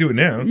 We can't do it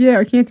now. Yeah,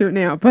 we can't do it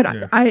now. But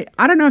I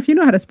don't know if you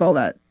know how to spell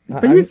that.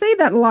 But you say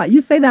that a lot.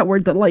 You say that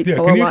word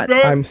delightful can a you lot. spell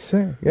it? I'm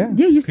saying, yeah.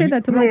 Yeah, you say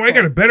that delightful. No, I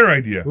got a better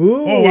idea.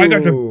 Ooh. Oh, I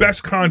got the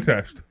best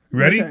contest.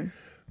 Ready? Okay.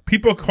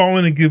 People call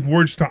in and give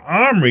words to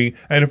Omri,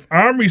 and if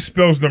Omri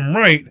spells them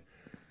right,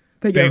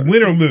 they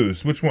win or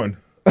lose. Which one?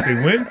 They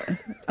win?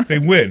 They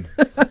win.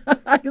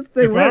 I guess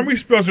they If win. Omri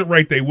spells it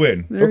right, they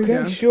win.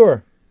 Okay,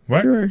 sure.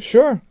 What?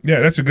 Sure. Yeah,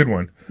 that's a good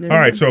one. All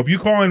right, so if you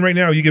call in right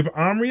now, you give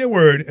Omri a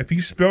word. If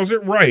he spells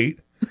it right,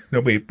 no,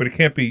 wait, but it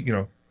can't be,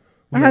 It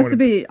has to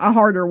be a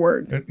harder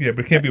word. Yeah,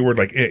 but it can't be a word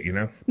like it,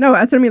 No,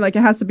 that's what I mean. Like,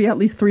 it has to be at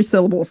least 3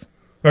 syllables.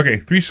 Okay,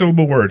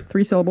 3-syllable word.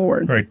 3-syllable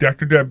word. All right,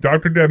 Dr.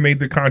 Deb made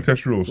the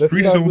contest rules. Let's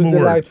start 3-syllable with word.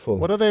 delightful.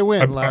 What do they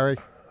win, Larry?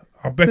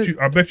 I'll bet you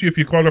if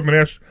you called up and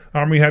asked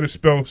Omri how to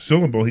spell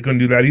syllable, he couldn't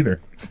do that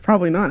either.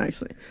 Probably not,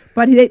 actually.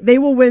 But they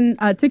will win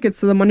tickets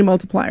to the Money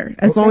Multiplier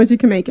as long as you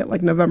can make it,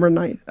 like November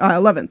 11th.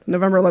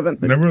 November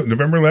 11th.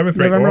 November 11th,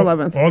 right? November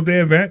 11th. All day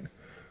event.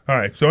 All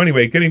right. So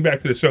anyway, getting back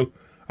to this. So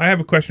I have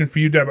a question for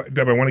you, Deb.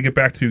 I want to get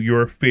back to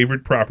your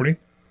favorite property.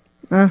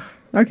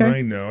 Okay.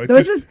 I know.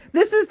 This is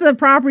the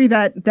property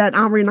that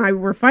Omri and I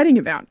were fighting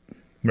about.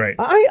 Right.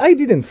 I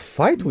didn't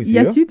fight with you.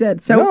 Yes, you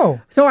did.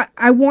 So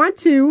I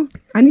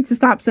need to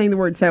stop saying the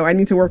word so. I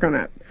need to work on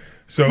that.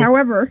 So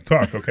however,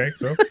 talk, okay?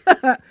 So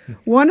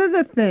one of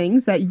the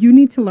things that you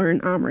need to learn,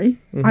 Omri,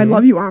 I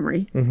love you,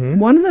 Omri.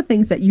 One of the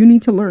things that you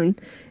need to learn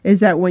is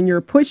that when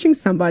you're pushing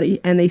somebody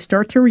and they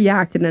start to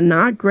react in a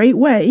not great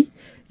way,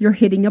 you're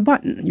hitting a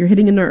button. You're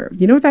hitting a nerve.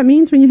 You know what that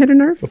means when you hit a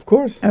nerve? Of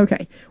course.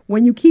 Okay.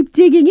 When you keep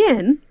digging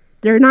in,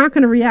 they're not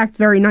going to react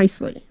very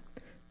nicely.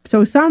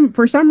 So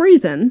for some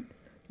reason,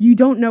 you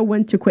don't know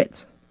when to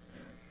quit.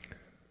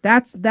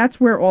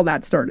 That's where all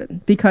that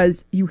started,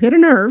 because you hit a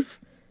nerve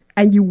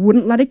and you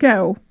wouldn't let it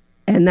go,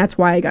 and that's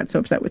why I got so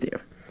upset with you.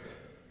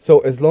 So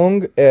as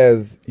long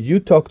as you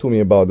talk to me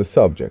about the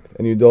subject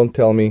and you don't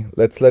tell me,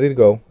 let's let it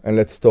go and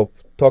let's stop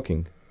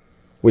talking,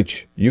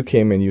 which you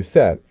came and you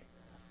said.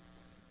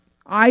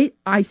 I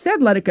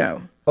said let it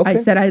go. Okay. I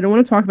said I don't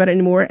want to talk about it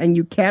anymore, and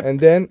you kept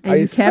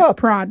I kept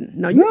prodding.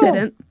 No, you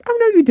didn't. Oh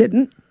no, you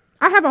didn't.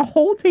 I have a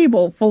whole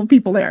table full of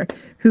people there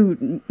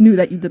who knew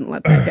that you didn't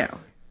let that go.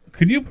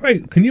 Can you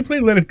play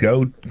Let It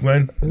Go,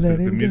 Glenn? The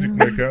music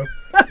Let It Go.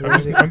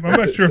 I'm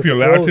not sure if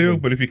you're allowed to,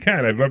 but if you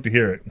can, I'd love to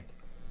hear it.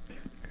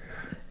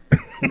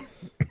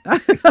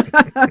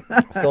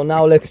 So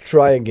now let's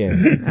try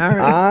again. All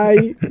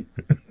right.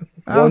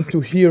 I want to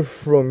hear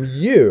from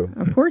you.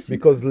 Of course.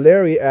 Because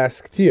Larry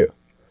asked you.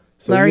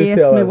 So Larry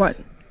asked me what?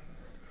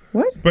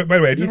 What? But by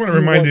the way, I just want to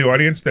remind the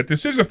audience that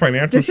this is a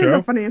financial show. This is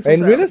a financial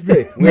and show. Real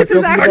estate. We're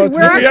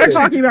actually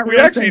talking about real estate. We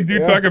actually do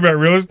talk about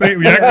real estate.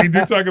 We actually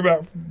do talk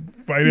about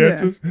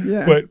finances.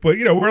 Yeah. But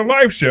we're a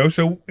live show,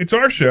 so it's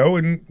our show,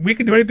 and we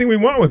can do anything we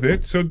want with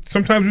it. So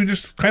sometimes we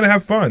just kind of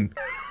have fun.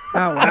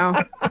 Oh, wow.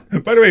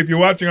 By the way, if you're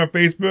watching on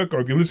Facebook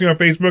or if you're listening on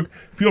Facebook,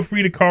 feel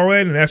free to call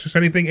in and ask us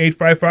anything,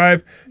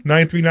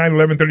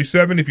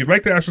 855-939-1137. If you'd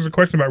like to ask us a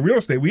question about real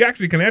estate, we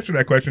actually can answer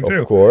that question,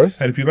 too. Of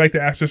course. And if you'd like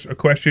to ask us a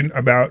question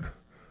about,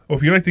 or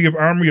if you'd like to give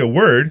Omri a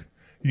word,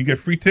 you get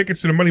free tickets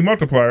to the Money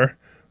Multiplier.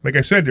 Like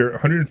I said, they're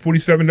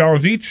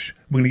 $147 each.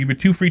 We're going to give you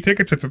 2 free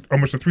tickets. That's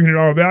almost a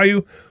 $300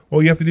 value.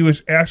 All you have to do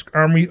is ask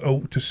Omri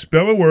to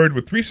spell a word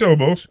with 3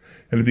 syllables,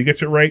 and if he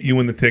gets it right, you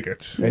win the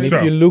tickets. And if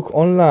you look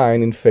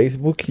online in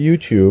Facebook,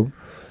 YouTube,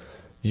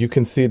 you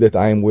can see that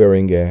I'm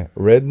wearing a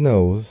red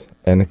nose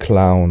and a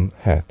clown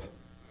hat.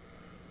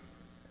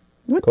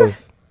 What the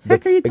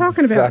heck are you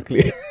talking about?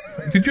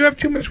 Did you have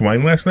too much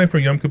wine last night for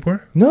Yom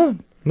Kippur? No,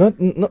 not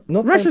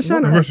Rosh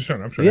Hashanah. Rosh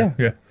Hashanah, I'm sorry.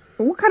 Yeah.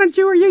 What kind of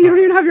Jew are you? You don't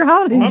even have your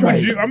holidays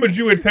right. I'm a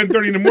Jew at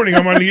 10:30 in the morning.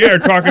 I'm on the air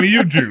talking to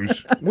you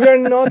Jews. We are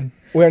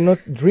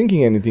not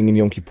drinking anything in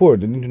Yom Kippur.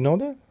 Didn't you know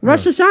that?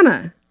 Rosh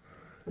Hashanah.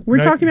 We're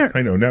talking about.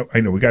 I know.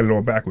 We got it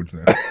all backwards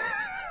now.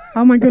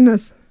 Oh my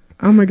goodness.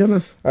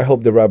 I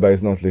hope the rabbi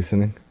is not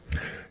listening.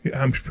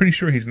 Yeah, I'm pretty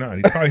sure he's not.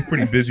 He's probably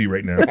pretty busy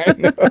right now. I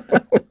know.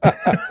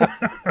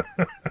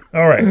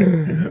 All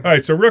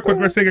right. So real quick,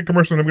 let's take a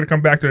commercial, and I'm going to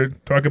come back to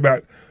talk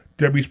about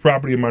Debbie's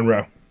property in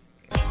Monroe.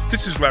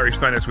 This is Larry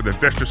Steinhaus with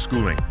Investor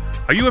Schooling.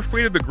 Are you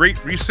afraid of the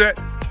Great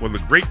Reset? Well, the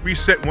Great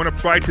Reset won't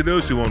apply to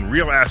those who own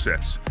real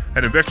assets.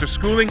 At Investor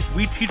Schooling,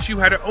 we teach you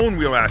how to own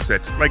real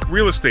assets like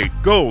real estate,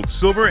 gold,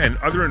 silver, and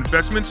other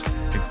investments,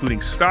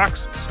 including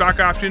stocks, stock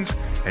options,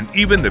 and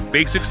even the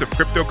basics of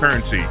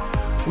cryptocurrency.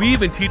 We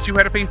even teach you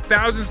how to pay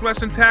thousands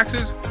less in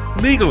taxes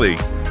legally.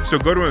 So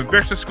go to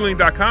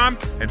investorschooling.com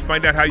and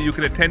find out how you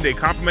can attend a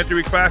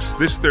complimentary class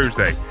this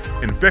Thursday.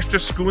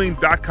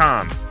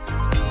 investorschooling.com.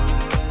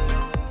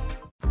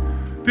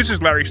 This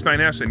is Larry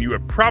Steinhaus, and you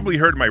have probably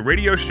heard my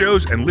radio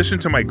shows and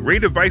listened to my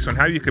great advice on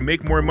how you can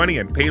make more money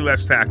and pay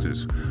less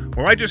taxes.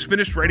 Well, I just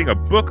finished writing a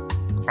book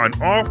on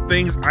all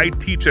things I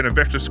teach at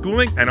Investor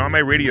Schooling and on my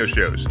radio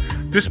shows.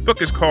 This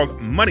book is called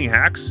Money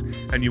Hacks,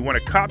 and you want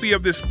a copy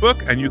of this book,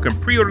 and you can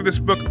pre-order this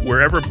book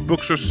wherever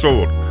books are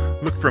sold.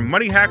 Look for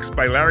Money Hacks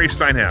by Larry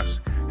Steinhaus.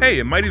 Hey,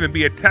 it might even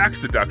be a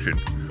tax deduction.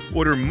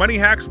 Order Money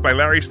Hacks by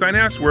Larry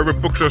Steinhaus wherever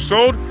books are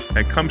sold,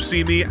 and come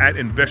see me at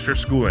Investor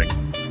Schooling.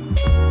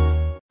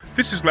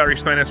 This is Larry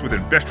Steinhaus with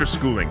Investor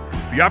Schooling.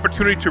 The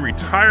opportunity to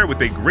retire with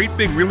a great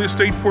big real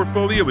estate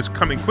portfolio is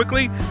coming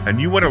quickly,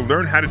 and you want to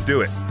learn how to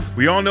do it.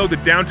 We all know the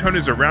downturn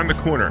is around the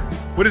corner.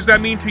 What does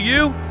that mean to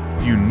you?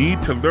 You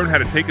need to learn how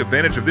to take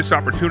advantage of this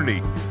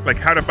opportunity, like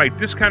how to buy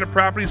discounted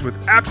properties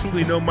with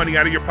absolutely no money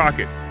out of your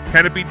pocket.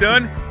 Can it be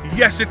done?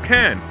 Yes, it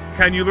can.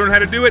 Can you learn how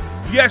to do it?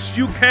 Yes,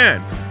 you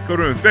can. Go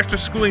to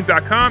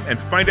investorschooling.com and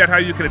find out how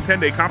you can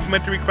attend a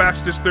complimentary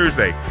class this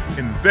Thursday.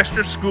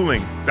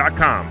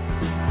 investorschooling.com.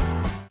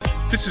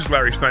 This is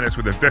Larry Steinhaus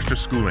with Investor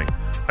Schooling.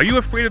 Are you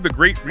afraid of the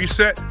Great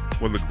Reset?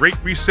 Well, the Great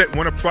Reset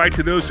won't apply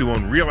to those who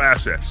own real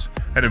assets.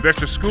 At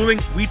Investor Schooling,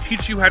 we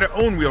teach you how to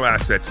own real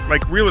assets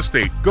like real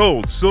estate,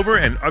 gold, silver,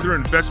 and other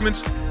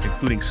investments,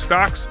 including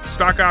stocks,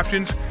 stock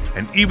options,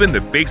 and even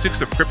the basics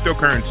of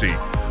cryptocurrency.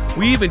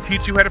 We even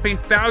teach you how to pay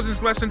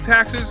thousands less in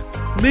taxes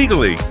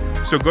legally.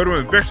 So go to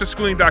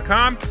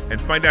investorschooling.com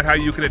and find out how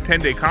you can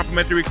attend a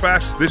complimentary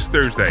class this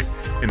Thursday.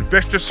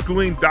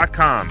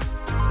 investorschooling.com.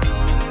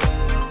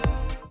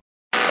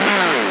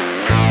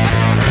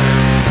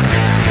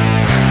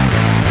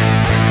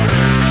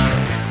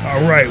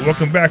 All right,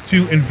 welcome back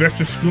to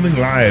Investor Schooling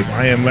Live.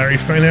 I am Larry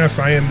Steinhaus.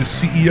 I am the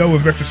CEO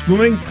of Investor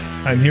Schooling.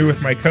 I'm here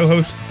with my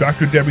co-host,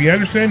 Dr. Debbie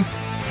Anderson,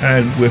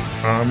 and with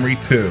Omri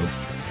 2.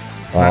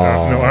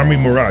 No, Omri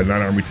Murad,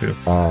 not Omri 2.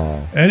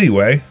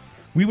 Anyway,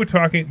 we were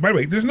talking. By the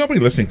way, there's nobody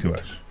listening to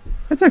us.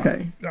 That's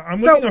okay. I'm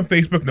looking on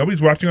Facebook.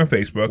 Nobody's watching on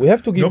Facebook. We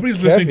have to give Nobody's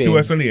listening to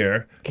us on the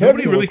air.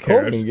 Nobody really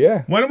cares.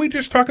 Yeah. Why don't we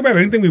just talk about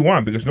anything we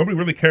want? Because nobody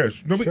really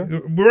cares.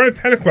 We're on at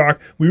 10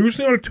 o'clock. We were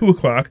usually on at 2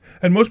 o'clock.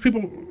 And most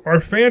people, our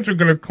fans, are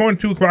going to call on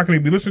 2 o'clock and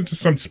they'll be listening to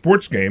some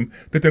sports game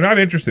that they're not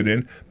interested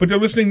in. But they're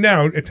listening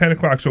now at 10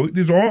 o'clock. So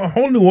there's a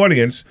whole new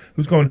audience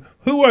who's going,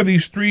 who are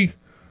these three,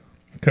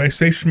 can I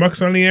say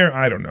schmucks on the air?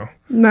 I don't know.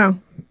 No.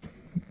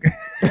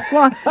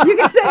 Well, you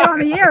can say it on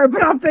the air,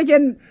 but I'm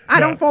thinking I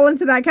don't fall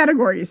into that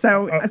category.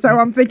 So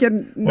I'm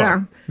thinking,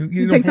 no,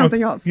 you pick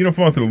something else. You don't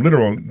fall into the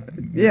literal.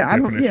 Yeah, I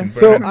don't. Yeah.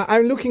 So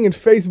I'm looking at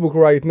Facebook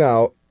right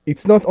now.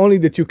 It's not only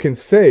that you can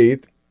say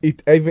it.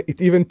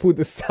 It even put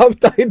the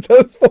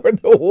subtitles for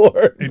the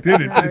word. It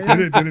did.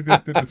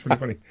 That's pretty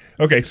funny.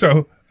 Okay,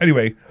 so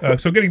anyway,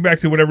 so getting back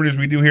to whatever it is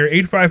we do here,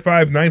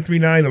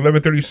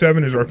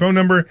 855-939-1137 is our phone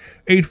number.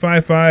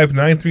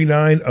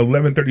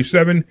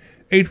 855-939-1137.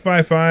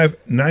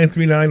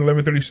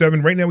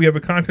 855-939-1137. Right now we have a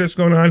contest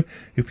going on.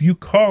 If you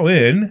call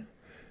in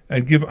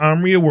and give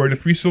Omri a word, a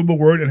 3-syllable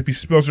word, and if he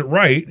spells it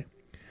right,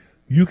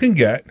 you can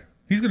get.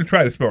 He's going to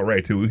try to spell it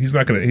right too. He's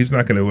not going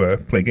to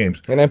play games.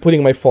 And I'm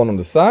putting my phone on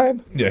the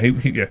side. Yeah,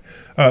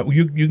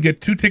 you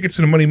get 2 tickets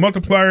to the Money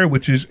Multiplier,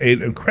 which is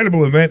an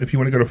incredible event. If you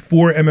want to go to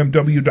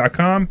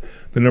 4mmw.com,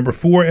 the number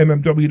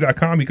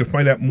 4mmw.com, you can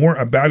find out more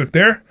about it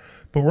there.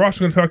 But we're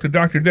also going to talk to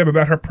Dr. Deb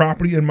about her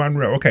property in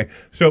Monroe. Okay,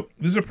 so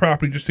this is a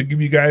property just to give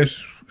you guys,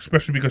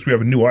 especially because we have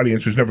a new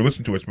audience who's never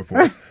listened to us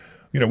before.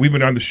 We've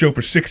been on the show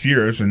for 6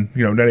 years, and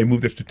now they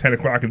moved us to 10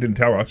 o'clock and didn't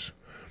tell us.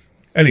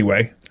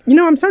 Anyway.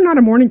 I'm so not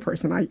a morning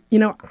person. I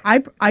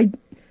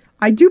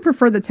do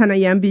prefer the 10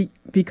 a.m.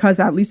 because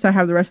at least I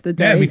have the rest of the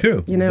day. Yeah, me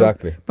too.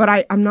 Exactly.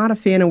 But I'm not a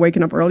fan of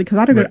waking up early because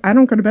I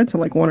don't go to bed till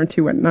like 1 or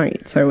 2 at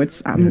night. So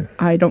I'm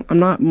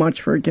not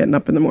much for getting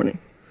up in the morning.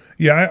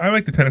 Yeah, I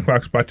like the 10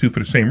 o'clock spot too for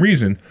the same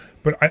reason,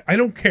 but I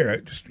don't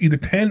care. Just either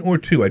 10 or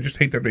 2. I just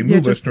hate that they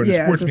move us during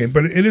the sports game.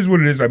 But it is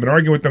what it is. I've been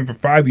arguing with them for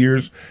 5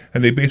 years,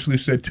 and they basically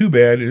said, too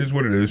bad, it is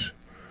what it is.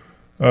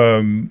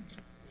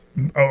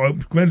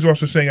 Glenn's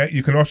also saying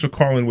you can also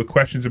call in with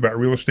questions about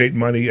real estate,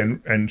 money,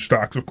 and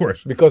stocks, of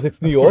course. Because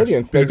it's new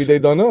audience. Maybe they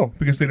don't know.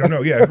 Because they don't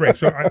know. Yeah, right.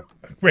 So,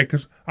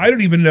 because I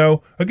don't even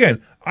know. Again,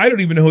 I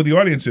don't even know who the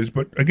audience is.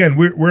 But again,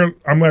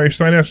 I'm Larry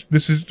Steinhaus.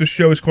 The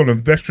show is called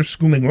Investor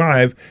Schooling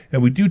Live,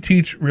 and we do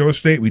teach real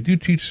estate. We do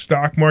teach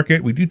stock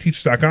market. We do teach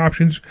stock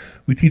options.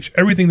 We teach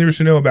everything there is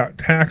to know about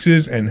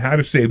taxes and how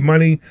to save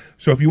money.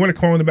 So if you want to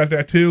call in about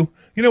that too,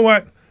 you know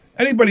what?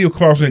 Anybody who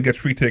calls in gets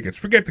free tickets.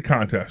 Forget the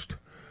contest.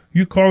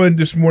 You call in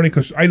this morning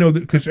because I know that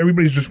because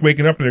everybody's just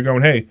waking up and they're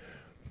going, hey,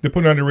 they're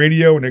putting on the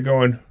radio and they're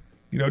going,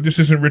 this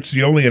isn't Rich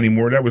Zioli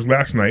anymore. That was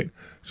last night.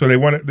 So they're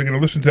going to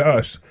listen to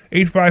us.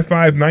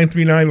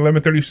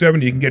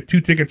 855-939-1137. You can get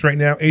 2 tickets right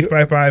now.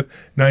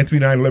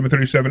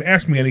 855-939-1137.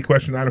 Ask me any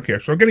question. I don't care.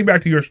 So getting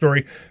back to your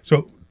story.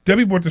 So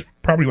Debbie bought this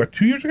probably,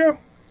 2 years ago?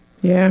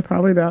 Yeah,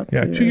 probably about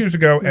 2 years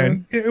ago.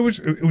 And it was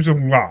a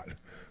lot.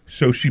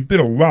 So she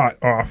bit a lot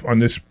off on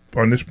this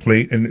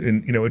plate.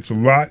 And it's a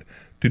lot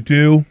to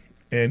do.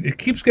 And it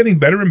keeps getting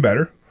better and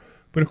better,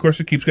 but of course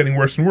it keeps getting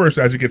worse and worse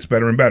as it gets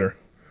better and better.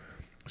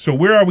 So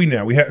where are we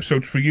now?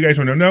 So for you guys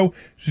who don't know,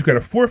 she's got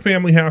a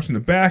 4-family house in the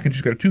back and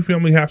she's got a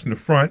 2-family house in the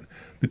front.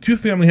 The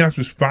 2-family house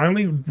was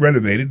finally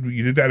renovated.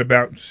 You did that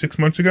about 6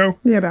 months ago?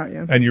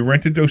 Yeah, And you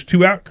rented those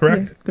 2 out,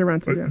 correct? Yeah, they're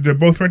rented, yeah. They're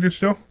both rented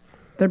still?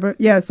 They're both,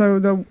 yeah, so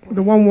the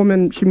one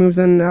woman, she moves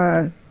in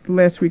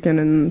last weekend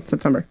in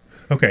September.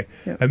 Okay.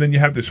 Yeah. And then you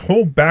have this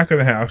whole back of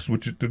the house,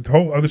 which is the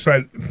whole other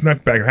side,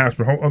 not back of the house,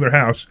 but whole other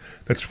house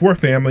that's for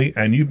family,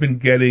 and you've been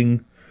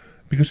getting,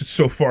 because it's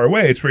so far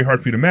away, it's very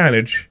hard for you to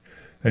manage,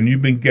 and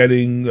you've been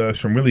getting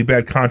some really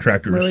bad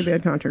contractors. Really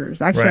bad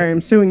contractors. Actually, Right. I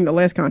am suing the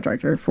last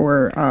contractor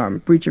for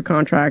breach of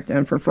contract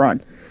and for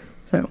fraud.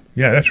 So,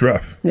 Yeah, that's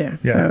rough. yeah.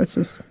 Yeah. So it's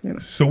just,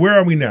 So where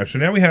are we now? So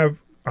now we have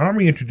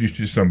Omri introduced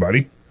you to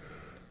somebody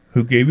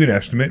who gave you an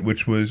estimate,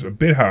 which was a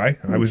bit high.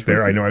 I was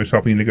there. I know I was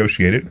helping you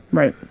negotiate it.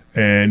 Right.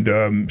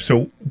 And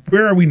so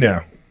where are we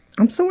now?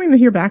 I'm still waiting to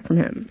hear back from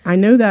him. I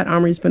know that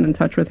Omri's been in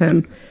touch with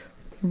him.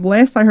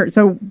 Last I heard,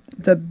 so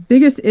the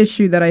biggest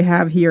issue that I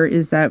have here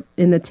is that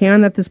in the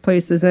town that this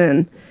place is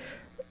in,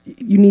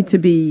 you need to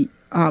be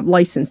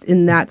licensed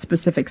in that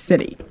specific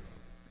city.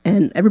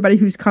 And everybody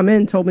who's come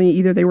in told me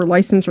either they were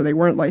licensed or they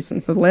weren't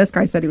licensed. So the last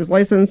guy said he was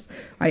licensed.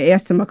 I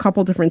asked him a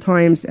couple different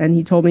times, and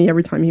he told me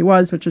every time he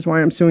was, which is why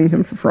I'm suing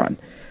him for fraud.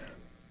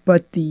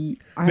 But They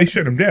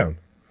shut him down.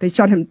 They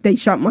shut him. They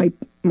shut my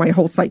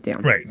whole site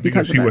down. Right,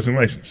 because of he that. wasn't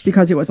licensed.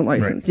 Because he wasn't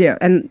licensed. Yeah,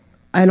 and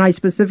I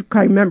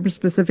remember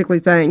specifically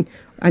saying,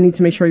 I need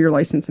to make sure you're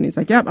licensed. And he's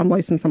like, yep, I'm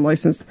licensed.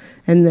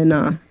 And then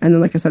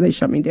like I said, they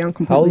shut me down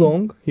completely. How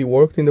long he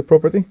worked in the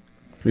property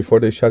before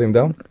they shut him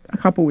down? A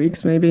couple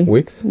weeks, maybe.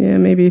 Weeks? Yeah,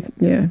 maybe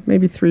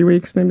 3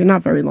 weeks, maybe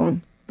not very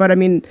long. But I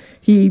mean,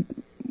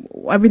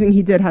 everything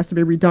he did has to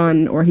be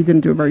redone, or he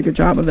didn't do a very good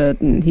job of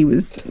it, and he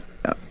was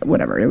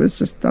whatever. It was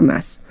just a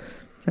mess.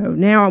 So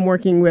now I'm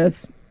working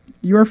with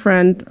your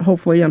friend.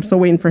 Hopefully, I'm still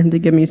waiting for him to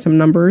give me some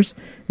numbers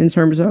in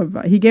terms of.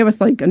 He gave us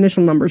like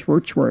initial numbers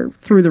which were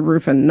through the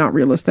roof and not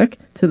realistic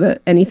to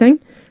anything.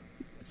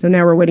 So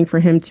now we're waiting for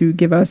him to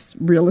give us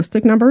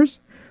realistic numbers.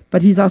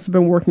 But he's also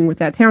been working with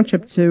that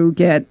township to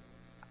get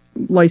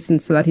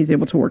licensed so that he's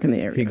able to work in the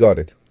area. He got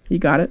it. He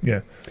got it? Yeah.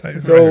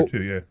 So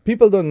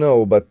people don't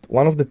know, but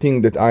one of the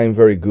things that I'm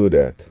very good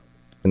at,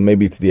 and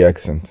maybe it's the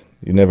accent,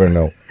 you never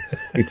know,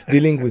 it's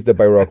dealing with the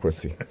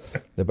bureaucracy.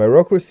 The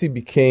bureaucracy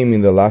became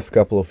in the last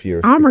couple of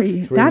years. Omri,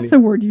 extremely- that's a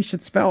word you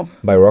should spell.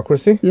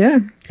 Bureaucracy? Yeah.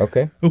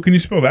 Okay. Oh, can you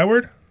spell that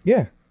word?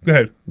 Yeah. Go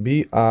ahead.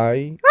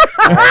 B-I-R-C.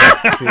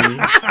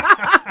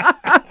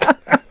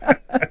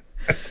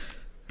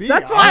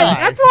 That's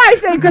why I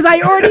say, because I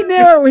already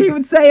knew he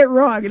would say it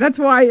wrong. That's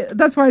why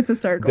it's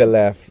hysterical. The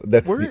laugh.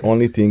 That's the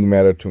only thing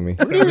matter to me.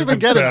 Where do you even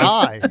get an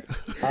I?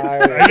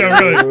 I don't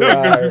really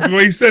know, because the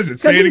way he says it.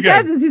 Say it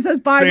again. He says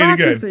Say it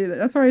bureaucracy. again.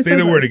 That's why he Say says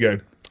the it. word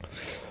again.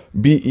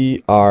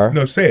 B-E-R.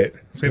 No, say it.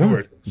 Say the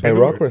word. Say the word.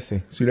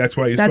 Bureaucracy. See, that's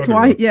why you That's spelled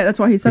why. it wrong. Yeah, that's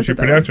why he says Because you it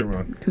that way. pronounce it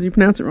wrong. Because you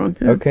pronounce it wrong.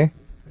 Yeah. Okay.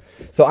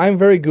 So I'm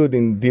very good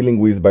in dealing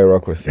with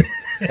bureaucracy.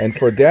 And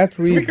for that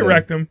reason... We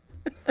correct him.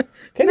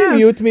 Can you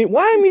mute me?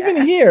 Why I'm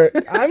even here?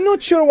 I'm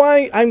not sure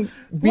why I'm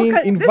being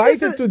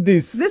invited to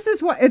this. This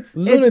is what it's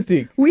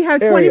lunatic. We have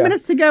 20 area.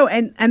 minutes to go,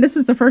 and this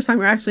is the first time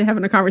we're actually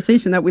having a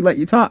conversation that we let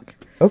you talk.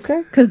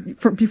 Okay. Because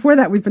before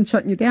that, we've been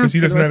shutting you down. Because he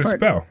for the doesn't know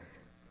most how to part. spell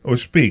or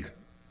speak.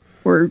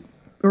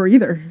 Or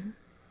either.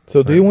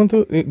 So do you want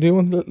to let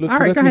All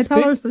right, let go me ahead. Tell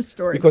speak? us the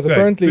story. Because Go ahead.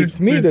 apparently Finish- it's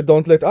me finish- that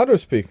don't let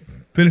others speak.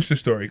 Finish the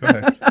story. Go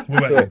ahead.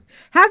 We'll let you.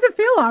 How's it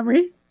feel,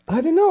 Omri? I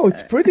don't know.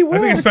 It's pretty I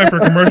well. think it's time for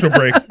a commercial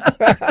break.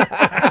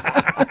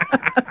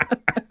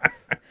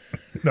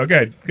 No, go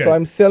ahead. So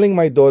I'm selling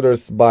my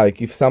daughter's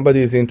bike. If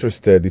somebody is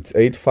interested, it's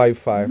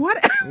 855.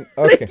 What?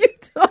 Okay.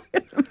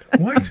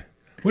 What?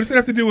 What does it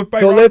have to do with So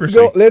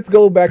bureaucracy? let's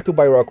go back to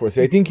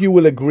bureaucracy. I think you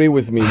will agree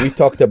with me. We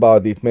talked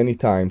about it many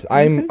times.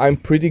 I'm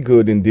pretty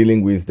good in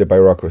dealing with the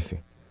bureaucracy,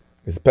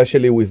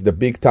 especially with the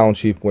big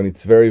township when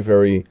it's very,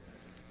 very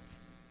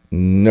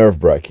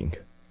nerve-wracking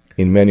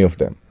in many of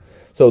them.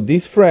 So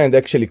this friend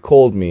actually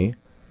called me,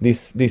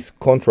 this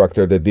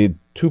contractor that did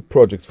 2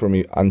 projects for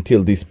me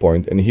until this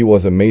point, and he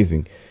was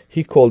amazing.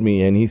 He called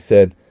me and he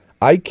said,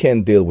 I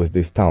can't deal with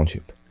this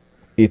township.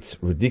 It's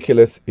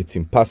ridiculous, it's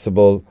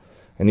impossible,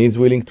 and he's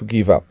willing to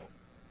give up.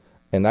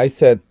 And I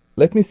said,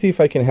 let me see if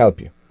I can help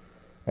you.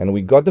 And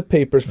we got the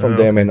papers from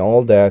them and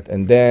all that,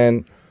 and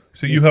then...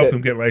 So you helped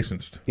him get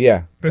licensed.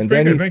 Yeah. That's And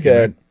very then good. he Thank you,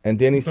 said, man. and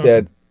then he That's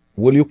said,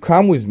 will you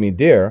come with me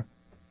there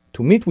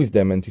to meet with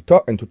them and to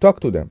talk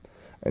to them?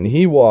 And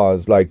he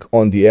was like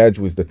on the edge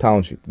with the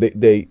township.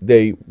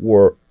 They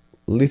were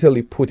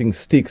literally putting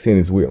sticks in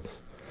his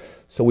wheels.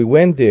 So we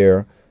went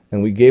there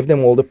and we gave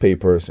them all the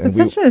papers. And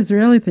That's such an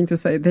Israeli thing to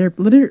say. They're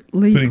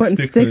literally putting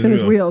sticks in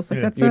his wheels. Like,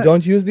 Yeah. that's you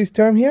don't use this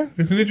term here?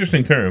 It's an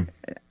interesting term.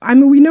 I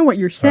mean, we know what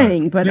you're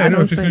saying, but yeah, I no,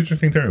 don't it's just an think.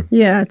 interesting term.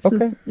 Yeah, it's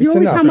Okay, you it's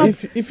always enough. come up.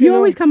 If you you know-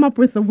 always come up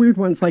with the weird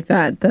ones like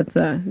that. That's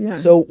yeah.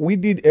 So we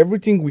did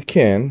everything we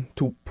can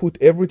to put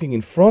everything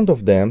in front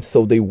of them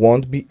so they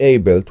won't be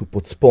able to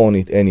postpone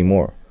it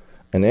anymore.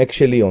 And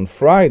actually on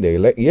Friday,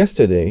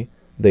 yesterday,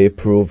 they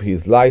approved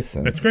his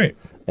license. That's great.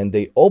 And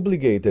they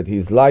obligated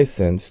his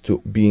license to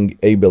being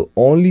able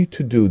only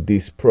to do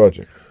this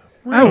project.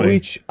 Really?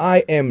 Which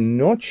I am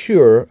not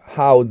sure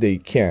how they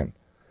can.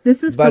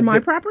 This is for But my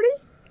the- property.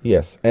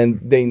 Yes, and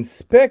the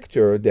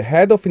inspector, the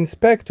head of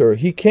inspector,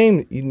 he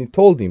came and he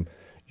told him,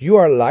 you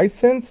are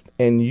licensed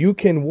and you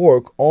can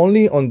work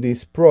only on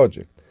this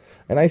project.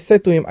 And I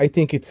said to him, I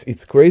think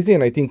it's crazy,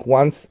 and I think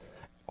once,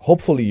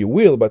 hopefully you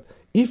will, but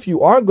if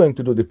you are going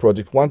to do the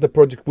project, once the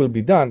project will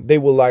be done, they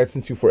will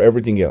license you for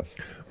everything else.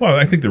 Well,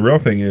 I think the real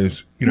thing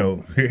is,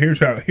 here's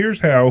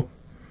how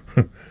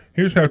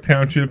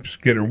townships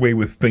get away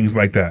with things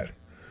like that.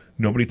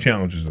 Nobody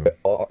challenges them.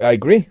 I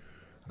agree.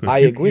 I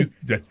agree.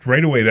 That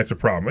right away, that's a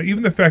problem.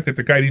 Even the fact that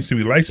the guy needs to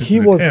be licensed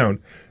in the town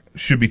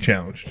should be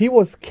challenged. He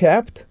was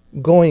kept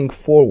going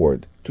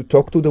forward to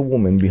talk to the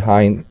woman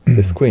behind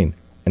the screen.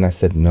 And I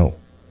said, no.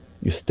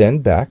 You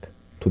stand back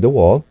to the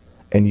wall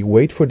and you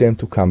wait for them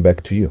to come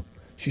back to you.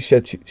 She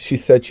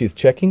said she's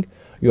checking.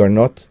 You are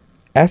not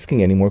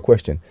asking any more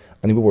questions.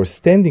 And we were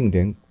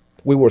standing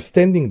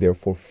there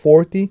for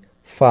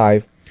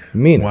 45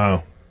 minutes.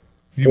 Wow.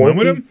 You went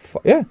with him?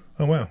 Yeah.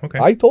 Oh, wow. Okay.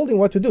 I told him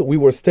what to do. We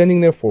were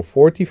standing there for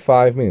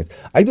 45 minutes.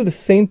 I do the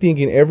same thing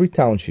in every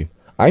township.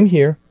 I'm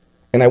here,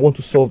 and I want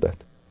to solve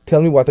that.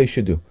 Tell me what I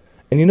should do.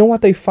 And you know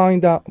what I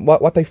found out?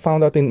 What I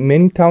found out in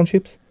many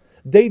townships?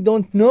 They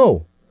don't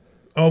know.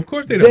 Oh, of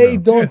course they don't know. They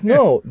don't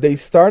know. They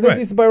started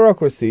this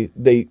bureaucracy.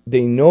 They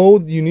know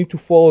you need to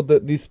follow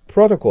this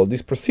protocol,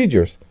 these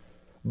procedures,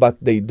 but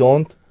they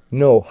don't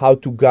know how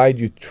to guide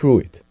you through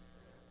it.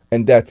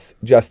 And that's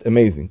just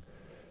amazing.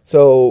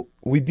 So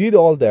we did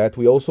all that.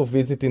 We also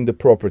visited the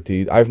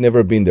property. I've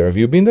never been there. Have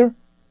you been there?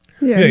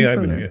 Yeah, I've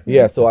been there.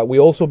 Yeah, so we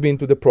also been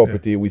to the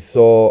property. Yeah. We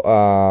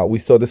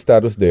saw the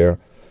status there,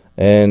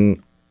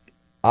 and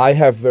I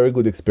have very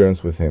good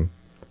experience with him.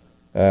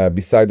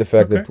 Beside the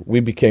fact that we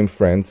became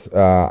friends,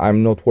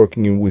 I'm not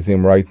working with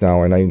him right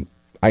now, and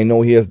I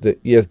know he has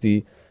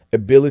the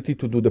ability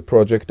to do the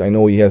project. I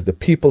know he has the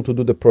people to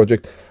do the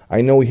project.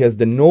 I know he has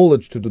the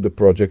knowledge to do the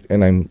project,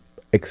 and I'm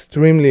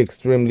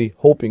extremely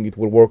hoping it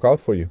will work out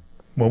for you.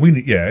 Well,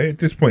 at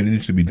this point it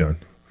needs to be done.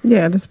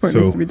 Yeah, at this point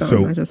it needs to be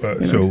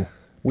done.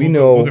 We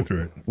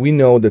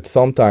know that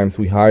sometimes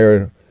we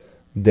hire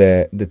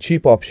the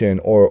cheap option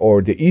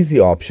or the easy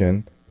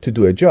option to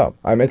do a job.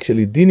 I'm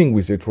actually dealing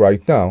with it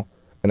right now,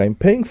 and I'm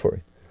paying for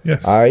it.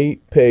 Yes. I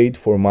paid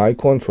for my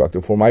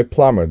contractor, for my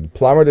plumber, the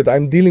plumber that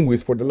I'm dealing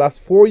with for the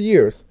last 4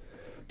 years,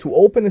 to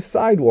open a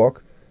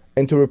sidewalk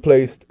and to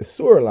replace a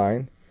sewer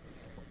line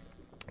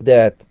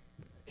that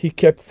he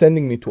kept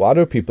sending me to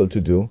other people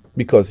to do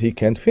because he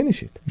can't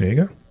finish it. There you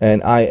go.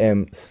 And I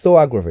am so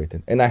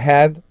aggravated. And I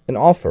had an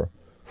offer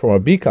from a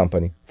big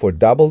company for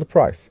double the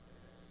price.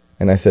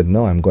 And I said,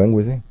 no, I'm going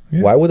with him.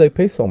 Yeah. Why would I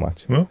pay so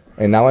much? Well,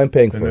 and now I'm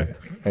paying for it.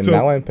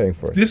 Now I'm paying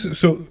for it.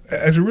 So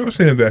as a real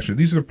estate investor,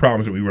 these are the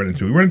problems that we run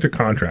into. We run into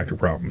contractor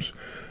problems.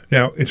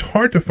 Now, it's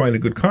hard to find a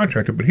good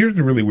contractor, but here's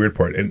the really weird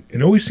part, and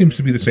it always seems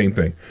to be the same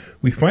thing.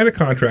 We find a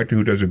contractor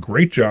who does a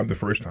great job the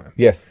first time.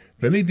 Yes.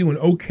 Then they do an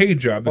okay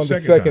job the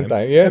second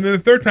time. Yes. And then the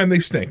third time they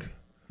stink.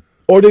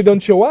 Or they don't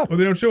show up.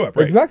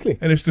 Right? Exactly.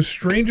 And it's the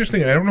strangest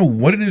thing. I don't know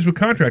what it is with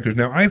contractors.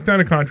 Now, I've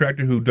found a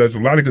contractor who does a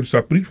lot of good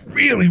stuff, but he's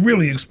really,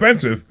 really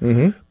expensive.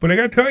 Mm-hmm. But I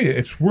got to tell you,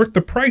 it's worth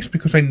the price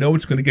because I know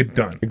it's going to get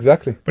done.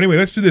 Exactly. But anyway,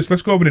 let's do this.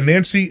 Let's go over to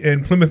Nancy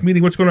in Plymouth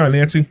Meeting. What's going on,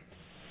 Nancy?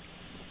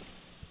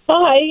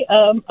 Hi.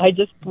 I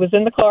just was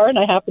in the car, and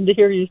I happened to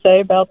hear you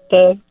say about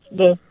the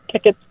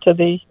tickets to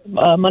the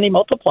Money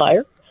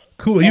Multiplier.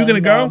 Cool. Are you going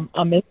to go?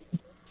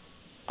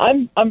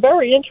 I'm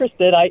very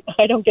interested. I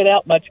don't get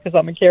out much because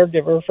I'm a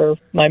caregiver for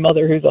my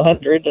mother who's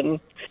 100 and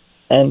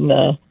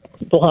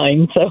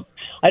blind, so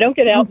I don't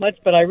get out much.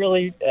 But I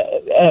really,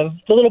 the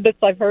little bits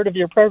I've heard of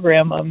your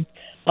program, I'm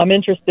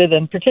interested,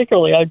 and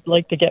particularly I'd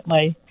like to get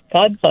my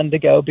godson to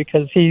go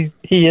because he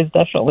is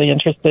definitely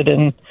interested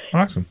in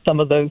some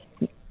of those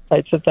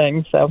types of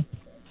things. So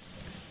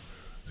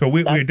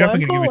we're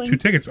definitely going to give you 2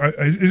 tickets.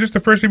 Is this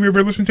the first time you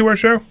ever listened to our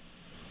show?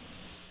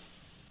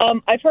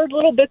 I've heard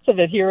little bits of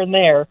it here and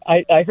there.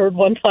 I heard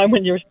one time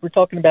when you were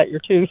talking about your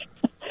tooth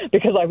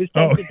because I was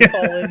tempted to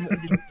call in.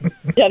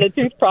 You had a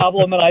tooth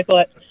problem, and I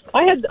thought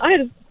I had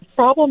a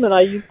problem, and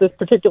I used this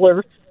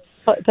particular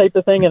type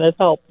of thing, and it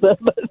helped. But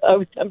I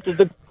was tempted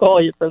to call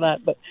you for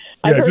that. But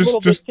I heard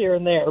little bits here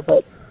and there.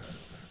 But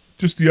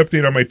just the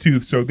update on my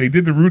tooth. So they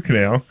did the root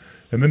canal,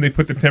 and then they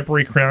put the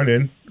temporary crown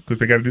in because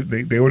they got to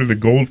do. They ordered the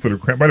gold for the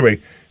crown. By the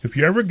way, if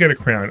you ever get a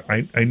crown,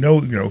 I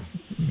know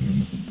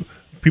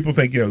people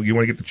think, you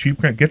want to get the cheap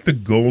crown. Get the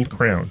gold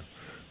crown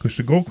because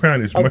the gold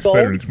crown is much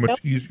better. It's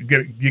much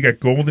easier. You get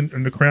gold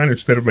in the crown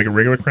instead of like a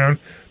regular crown.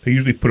 They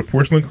usually put a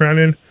porcelain crown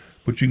in,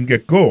 but you can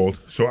get gold.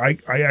 So I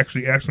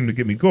actually asked them to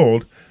get me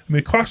gold. I mean,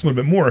 it costs a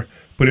little bit more,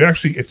 but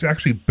it's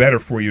actually better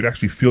for you. It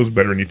actually feels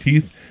better in your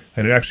teeth,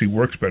 and it actually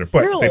works better.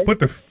 But really? they put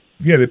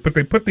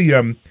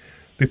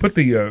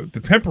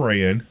the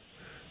temporary in,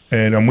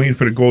 and I'm waiting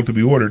for the gold to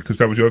be ordered because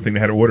that was the other thing they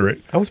had to order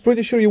it. I was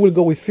pretty sure you will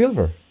go with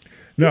silver.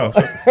 No,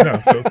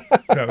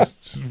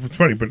 it's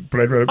funny, but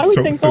I'd rather. I would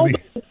think gold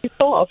would be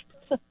soft.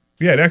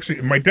 Yeah,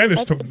 my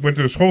dentist went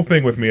through this whole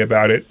thing with me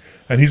about it,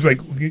 and he's like,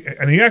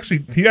 he actually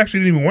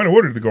didn't even want to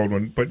order the gold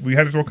one, but we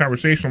had this whole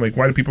conversation like,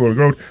 why do people order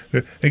gold?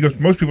 And he goes,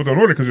 most people don't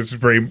order because it's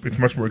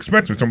much more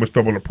expensive. It's almost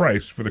double the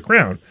price for the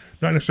crown,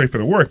 not necessarily for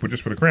the work, but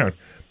just for the crown.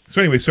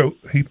 So anyway,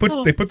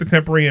 they put the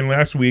temporary in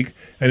last week,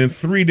 and in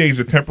 3 days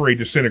the temporary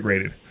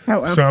disintegrated.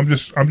 Oh, wow. So I'm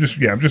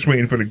just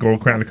waiting for the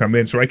gold crown to come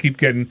in. So I keep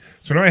getting.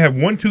 So now I have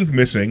one tooth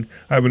missing.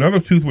 I have another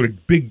tooth with a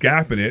big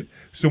gap in it.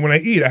 So when I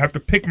eat, I have to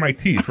pick my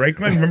teeth. Right,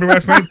 Glenn? Remember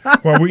last night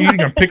while we're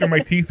eating, I'm picking my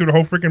teeth through the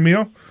whole freaking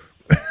meal.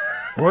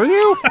 Were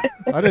you?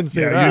 I didn't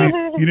see that.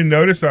 You didn't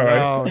notice?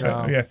 No.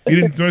 Yeah,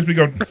 you didn't notice me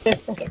go.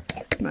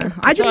 No,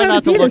 I didn't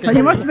notice either, so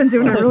you must have been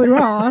doing it really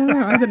well. I don't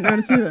know. I didn't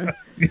notice either.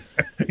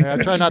 Yeah, I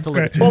try not to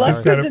look at you. Well, that's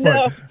good to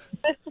know.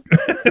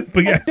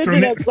 But yeah, That's good to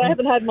know, 'cause I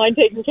haven't had mine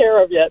taken care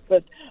of yet.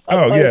 But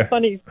yeah,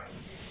 funny.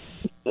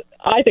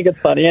 I think it's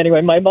funny.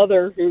 Anyway, my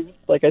mother, who,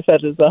 like I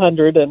said, is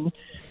 100, and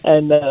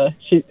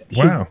she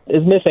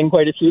is missing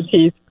quite a few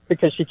teeth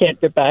because she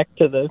can't get back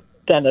to the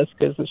dentist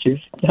because she's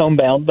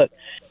homebound. But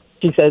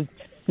she says,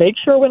 make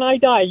sure when I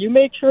die, you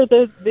make sure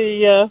that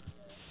the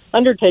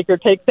undertaker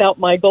takes out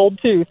my gold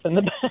tooth in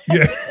the back.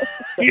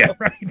 Yeah,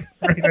 right.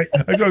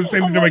 I saw the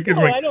same thing to my kids.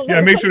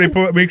 Make sure they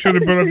pull out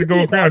the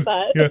gold crown.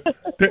 Yeah,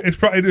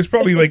 it's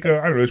probably like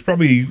I don't know. It's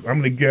probably, I'm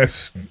gonna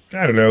guess,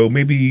 I don't know,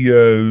 maybe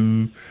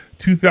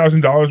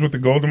 $2,000 worth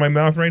of gold in my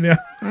mouth right now.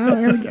 Oh,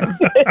 there we go.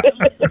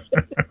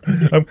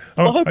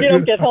 I hope you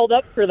don't get held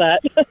up for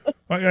that.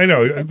 I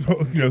know.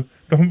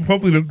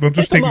 Hopefully they'll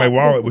just take my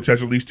wallet, which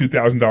has at least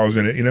 $2,000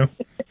 in it. You know.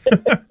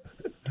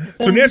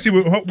 So Nancy,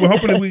 we're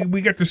hoping that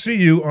we get to see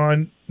you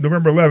on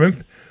November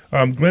 11th.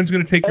 Glenn's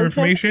going to take your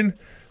information,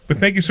 but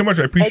thank you so much.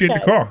 I appreciate the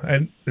call.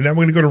 And now we're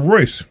going to go to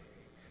Royce.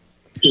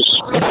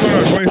 What's going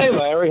on, Royce? Hey,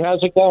 Larry,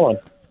 how's it going?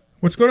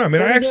 What's going on,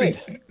 man?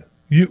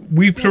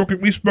 We've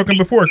spoken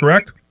before,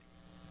 correct?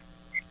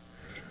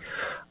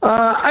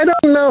 I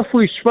don't know if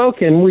we've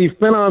spoken. We've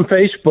been on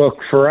Facebook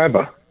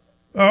forever.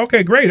 Oh,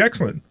 okay, great,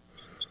 excellent.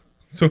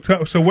 So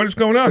what is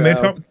going on,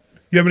 man?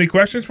 You have any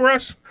questions for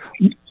us?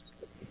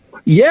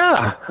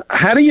 Yeah.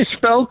 How do you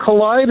spell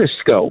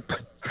kaleidoscope?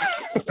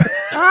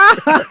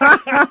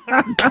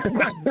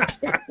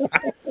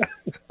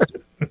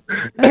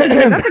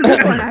 That's a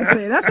good one,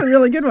 actually. That's a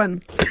really good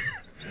one.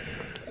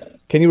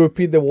 Can you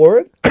repeat the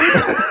word?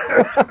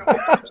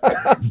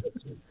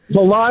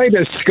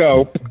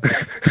 Kaleidoscope.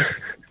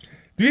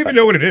 Do you even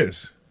know what it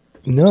is?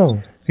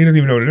 No. He doesn't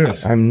even know what it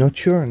is. I'm not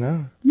sure,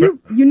 no.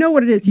 You know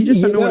what it is. You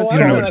just don't know what it's called.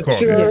 You don't know what it's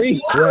called. Sure.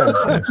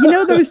 Yeah. You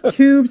know those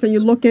tubes, and you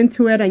look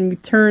into it, and you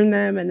turn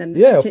them, and then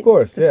of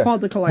course. It's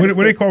called the kaleidoscope.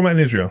 What do they call that in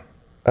Israel?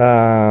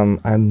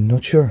 I'm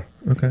not sure.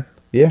 Okay.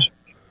 Yeah.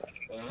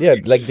 Yeah,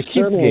 like the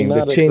kids Certainly game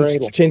that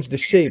change the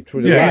shape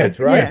through the light,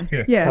 right?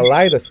 Yeah.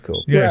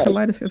 Kaleidoscope. Yeah.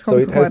 Kaleidoscope. It's So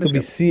called it has to be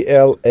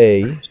kaleidoscope.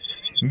 CLA.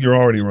 You're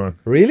already wrong.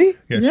 Really?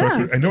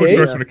 Yeah. It's I know K? it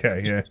starts with a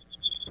K. Yeah.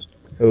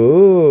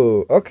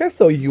 Oh, okay.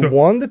 So you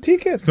won the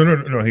ticket. So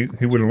no,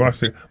 he would have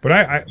lost it.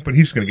 But but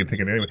he's going to get a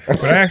ticket anyway.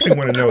 But I actually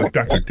want to know if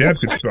Dr. Deb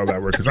could spell that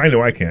word because I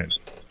know I can't.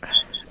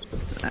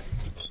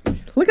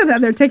 Look at that.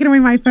 They're taking away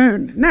my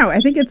phone. No, I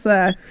think it's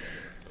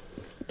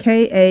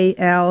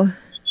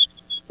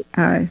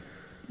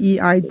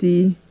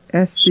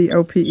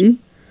KALEIDSCOPE.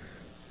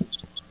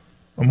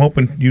 I'm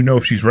hoping you know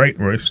if she's right,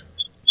 Royce.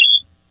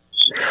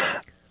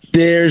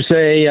 There's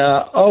a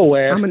O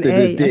after I'm an the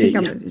A. D.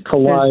 I think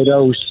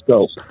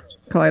Kaleidoscope.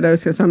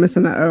 Kaleidoscope, so I'm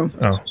missing the O.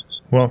 Oh.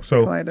 Well, so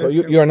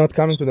you are not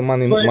coming to the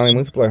money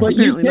multiplier. But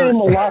you came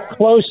a lot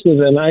closer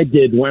than I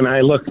did when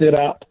I looked it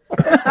up.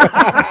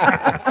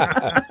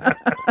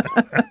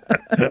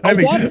 I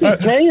got the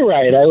K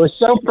right. I was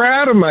so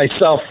proud of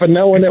myself for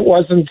knowing it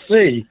wasn't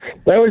C.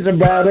 That was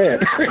about it.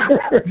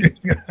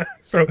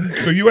 So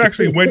you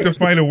actually went to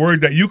find a word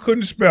that you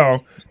couldn't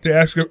spell to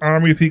ask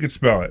Army if he could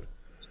spell it.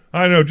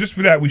 I know, just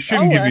for that, we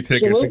shouldn't give you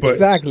tickets. But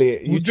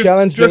exactly. You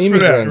challenge the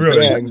immigrant.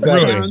 Really, yeah,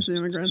 exactly. Challenge the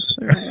immigrants.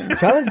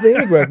 Challenge the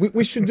immigrant.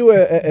 We should do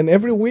an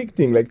every week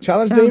thing, like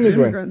challenge the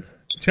immigrant.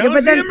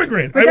 Challenge the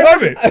immigrant. I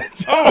love it.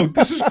 Oh,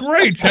 this is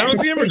great.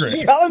 Challenge the immigrant.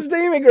 Challenge the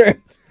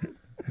immigrant.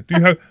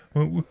 Do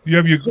you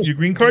have your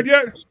green card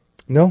yet?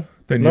 No,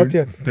 not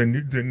yet.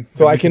 Then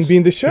so I can be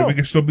in the show. We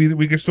can still be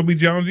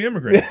Challenge the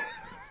immigrant.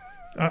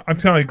 I'm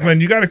telling you, Glenn,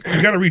 you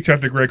gotta reach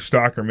out to Greg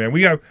Stocker, man.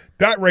 We have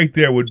that right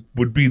there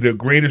would be the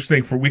greatest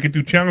thing we could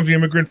do Challenge the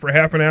Immigrant for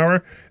half an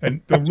hour,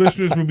 and the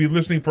listeners would be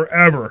listening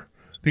forever.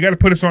 They got to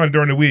put us on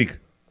during the week.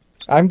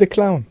 I'm the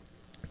clown.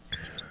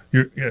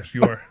 Yes,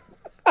 you are.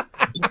 All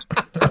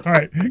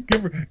right,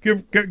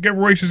 give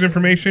Royce's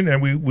information,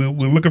 and we're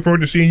looking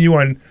forward to seeing you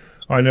on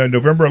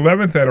November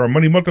 11th at our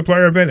Money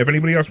Multiplier event. If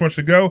anybody else wants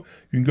to go,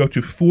 you can go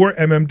to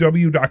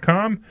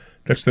 4mmw.com.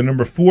 That's the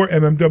number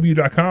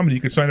 4mmw.com, and you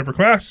can sign up for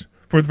class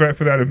for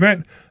that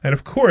event. And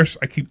of course,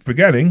 I keep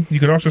forgetting, you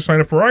can also sign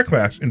up for our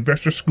class,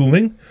 Investor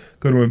Schooling.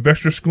 Go to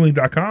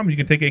investorschooling.com. You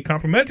can take a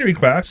complimentary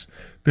class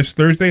this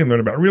Thursday and learn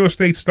about real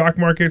estate, stock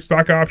market,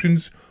 stock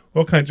options,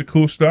 all kinds of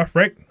cool stuff,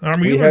 right?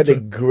 We had a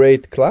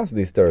great class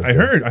this Thursday. I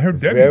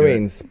heard Deb. Very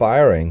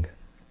inspiring.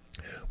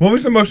 What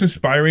was the most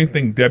inspiring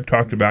thing Deb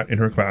talked about in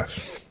her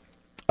class?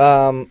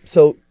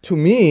 So to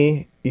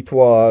me, it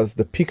was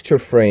the picture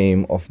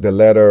frame of the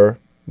letter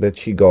that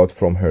she got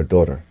from her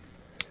daughter.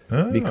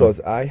 Oh. Because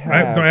I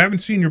haven't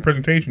seen your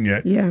presentation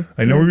yet. Yeah.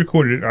 I know we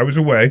recorded it. I was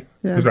away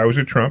because I was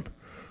at Trump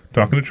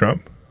talking to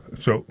Trump.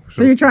 So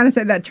you're trying to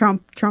say that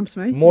Trump trumps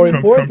me? More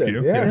Trump important, trumped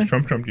you. yeah. Yes,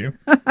 Trump trumped you.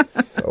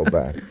 So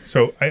bad.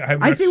 So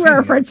I see where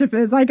our friendship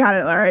is. I got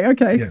it, Larry.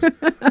 Okay.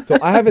 Yes. So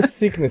I have a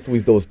sickness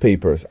with those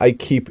papers. I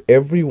keep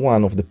every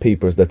one of the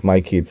papers that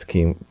my kids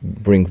can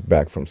bring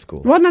back from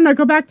school. Well, no,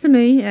 go back to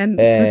me and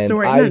the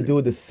story. I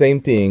do the same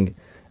thing.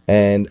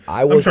 And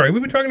I'm sorry,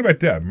 we've been talking about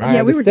Deb, right? I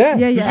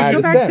understand. Yeah.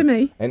 Go back to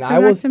me. And I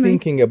was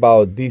thinking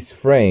about this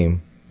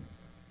frame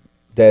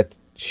that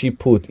she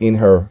put in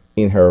her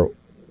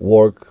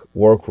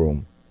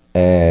workroom,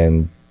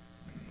 and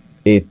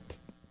it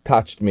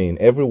touched me in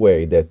every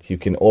way that you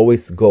can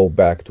always go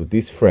back to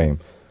this frame,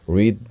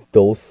 read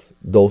those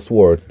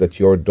words that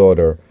your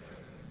daughter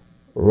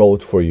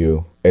wrote for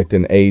you at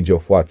an age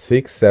of what,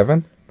 6,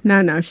 7?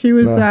 No, she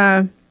was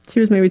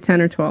maybe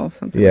 10 or 12,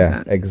 something like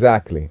that. Yeah,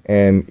 exactly.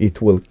 And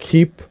it will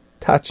keep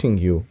touching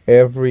you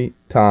every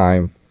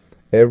time.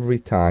 I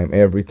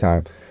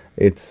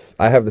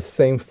have the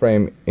same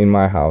frame in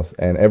my house,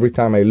 and every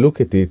time I look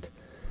at it,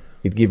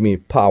 it gives me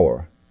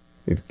power.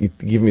 It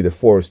gives me the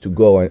force to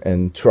go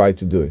and try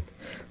to do it.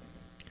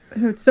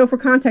 So for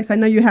context, I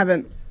know you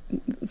haven't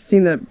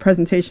seen the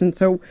presentation.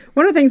 So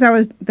one of the things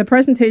the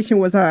presentation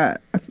was a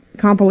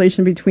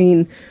compilation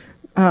between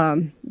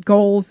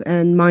goals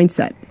and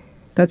mindset.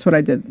 That's what I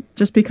did.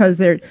 Just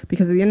because at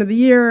the end of the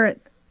year,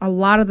 a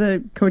lot of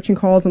the coaching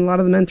calls and a lot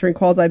of the mentoring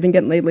calls I've been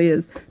getting lately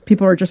is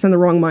people are just in the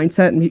wrong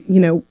mindset. And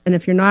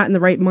if you're not in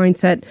the right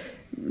mindset,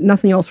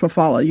 nothing else will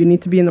follow. You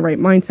need to be in the right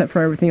mindset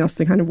for everything else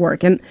to kind of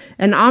work. And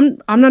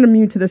I'm not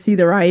immune to this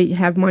either. I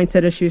have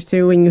mindset issues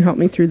too, and you help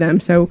me through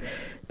them. So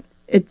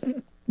it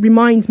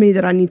reminds me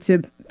that I need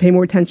to pay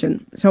more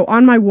attention. So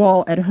on my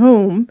wall at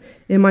home,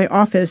 in my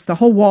office, the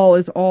whole wall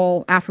is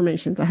all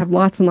affirmations. I have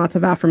lots and lots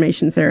of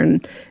affirmations there.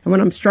 And when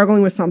I'm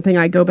struggling with something,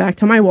 I go back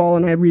to my wall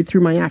and I read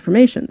through my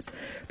affirmations.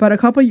 But a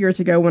couple years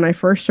ago, when I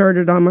first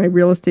started on my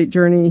real estate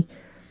journey,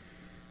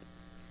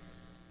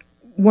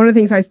 one of the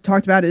things I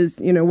talked about is,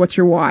 what's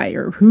your why,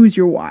 or who's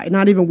your why?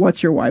 Not even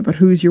what's your why, but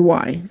who's your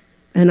why?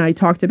 And I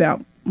talked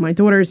about my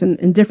daughters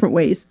in different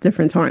ways,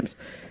 different times.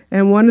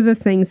 And one of the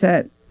things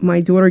that my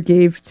daughter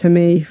gave to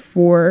me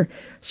we're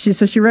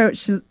Jewish,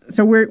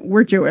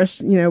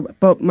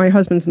 but my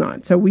husband's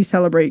not. So we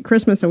celebrate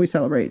Christmas and we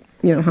celebrate,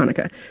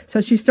 Hanukkah.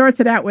 So she starts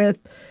it out with,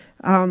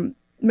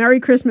 Merry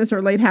Christmas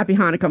or late Happy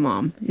Hanukkah,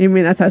 Mom.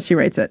 That's how she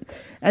writes it.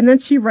 And then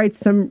she writes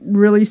some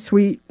really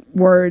sweet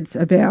words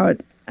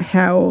about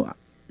how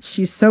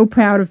she's so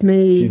proud of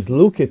me. She's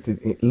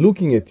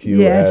looking at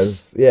you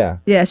as.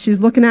 Yeah, she's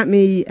looking at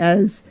me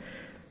as.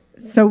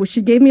 So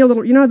she gave me a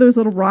little, those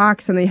little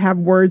rocks and they have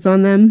words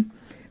on them.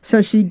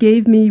 So she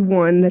gave me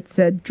one that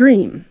said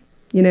dream.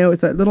 It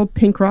was a little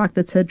pink rock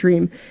that said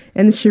dream.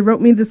 And she wrote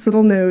me this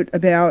little note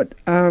about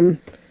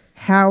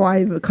how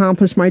I've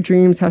accomplished my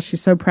dreams, how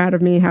she's so proud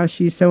of me, how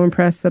she's so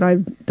impressed that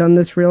I've done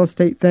this real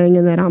estate thing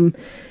and that I'm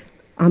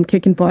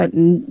kicking butt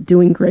and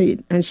doing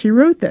great. And she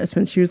wrote this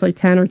when she was like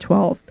 10 or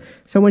 12.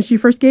 So when she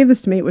first gave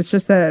this to me, it was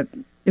just a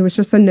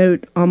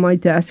note on my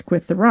desk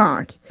with the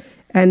rock.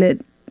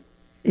 And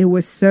it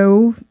was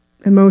so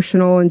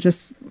emotional and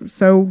just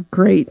so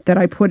great that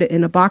I put it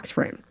in a box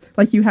frame,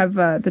 like you have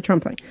the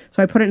Trump thing.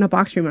 So I put it in a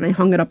box frame and I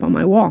hung it up on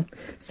my wall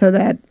so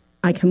that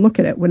I can look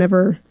at it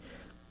whenever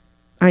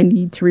I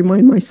need to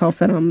remind myself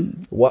that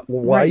I'm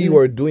why you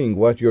are doing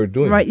what you're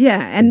doing. Right,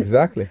 yeah. And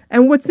exactly.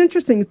 And what's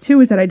interesting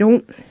too is that I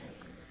don't,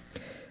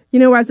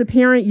 as a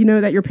parent,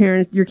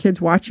 that your kids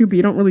watch you, but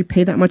you don't really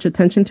pay that much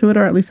attention to it,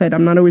 or at least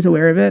I'm not always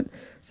aware of it.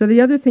 So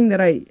the other thing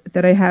that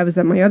I have is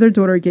that my other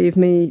daughter gave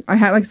me,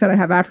 like I said, I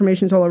have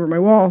affirmations all over my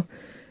wall.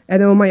 And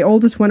then when my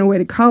oldest went away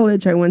to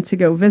college, I went to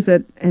go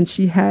visit, and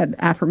she had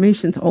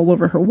affirmations all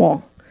over her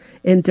wall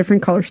in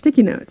different color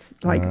sticky notes.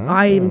 Like,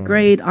 I am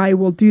great, I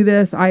will do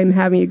this, I am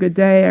having a good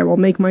day, I will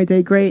make my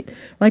day great.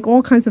 Like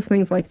all kinds of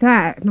things like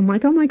that. And I'm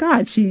like, oh my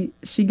God, she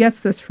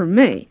gets this from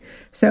me.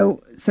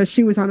 So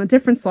she was on a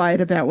different slide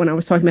about when I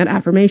was talking about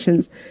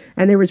affirmations.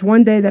 And there was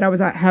one day that I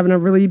was having a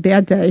really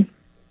bad day.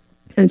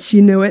 And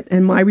she knew it.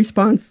 And my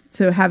response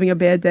to having a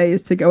bad day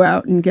is to go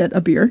out and get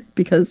a beer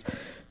because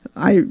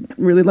I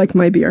really like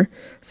my beer.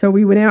 So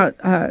we went out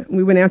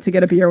to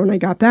get a beer. When I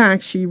got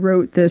back, she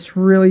wrote this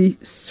really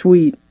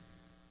sweet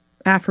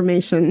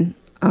affirmation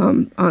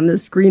on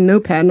this green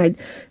notepad. And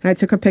I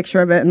took a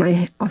picture of it, and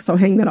I also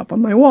hang that up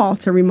on my wall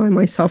to remind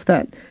myself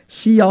that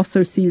she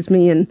also sees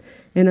me in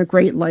a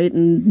great light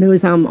and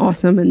knows I'm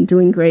awesome and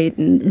doing great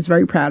and is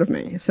very proud of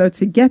me. So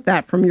to get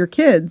that from your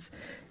kids,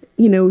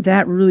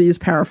 that really is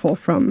powerful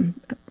from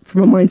a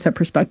mindset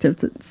perspective,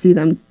 to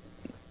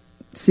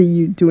see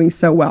you doing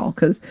so well.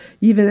 Because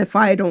even if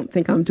I don't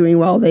think I'm doing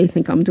well, they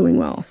think I'm doing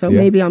well. So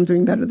maybe I'm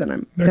doing better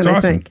than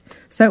I think.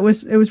 So it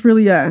was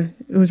really a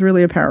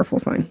powerful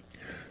thing.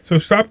 So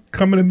stop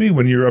coming to me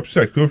when you're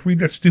upset. Go read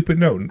that stupid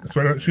note,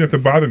 so you don't have to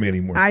bother me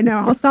anymore. I know.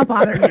 I'll stop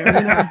bothering you.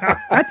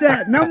 That's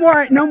it. No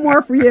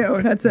more for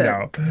you. That's it.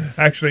 No,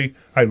 actually,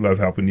 I love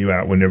helping you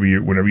out whenever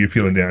you're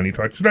feeling down. You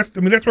talk. So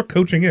that's what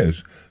coaching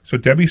is. So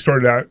Debbie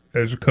started out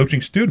as a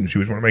coaching student. She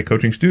was one of my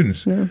coaching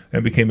students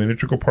and became an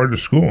integral part of the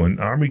school. And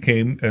Omri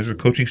came as a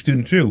coaching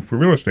student too for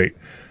real estate.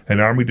 And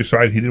Omri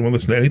decided he didn't want to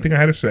listen to anything I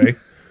had to say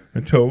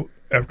until.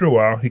 After a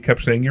while, he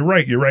kept saying, "You're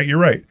right, you're right, you're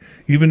right."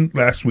 Even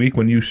last week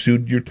when you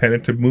sued your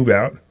tenant to move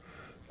out,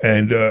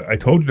 and I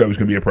told you that was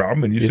going to be a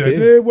problem, and you said,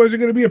 it wasn't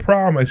going to be a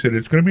problem. I said,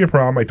 it's going to be a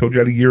problem. I told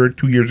you that a year or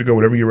 2 years ago,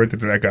 whatever you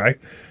rented to that guy,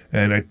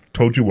 and I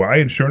told you why,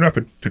 and sure enough,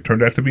 it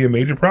turned out to be a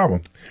major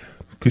problem.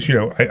 Because,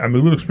 I'm a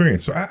little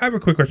experienced. So I have a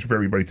quick question for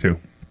everybody, too.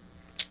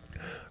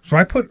 So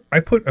I put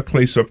a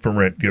place up for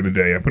rent the other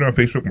day. I put it on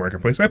Facebook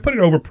Marketplace. I put it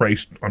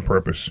overpriced on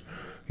purpose.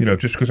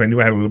 Just because I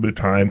knew I had a little bit of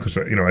time, because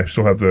I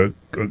still have the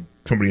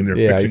somebody in there.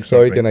 Yeah, I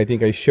saw it, and I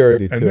think I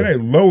shared it too. And then I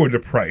lowered the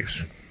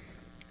price,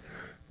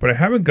 but I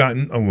haven't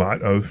gotten a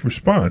lot of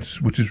response,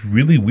 which is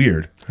really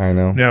weird. I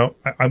know. Now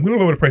I'm going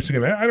to lower the price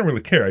again. I don't really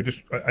care. I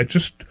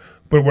just.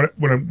 But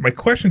my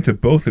question to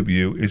both of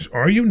you is: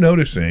 are you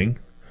noticing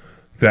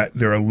that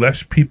there are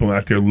less people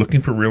out there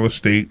looking for real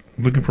estate,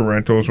 looking for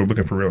rentals, or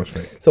looking for real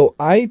estate? So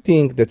I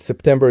think that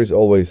September is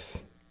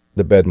always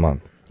the bad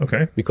month.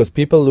 Okay. Because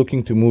people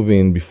looking to move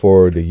in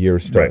before the year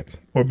starts. Right.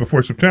 Or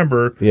before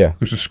September,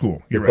 because of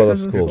school. You're because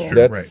right. of school.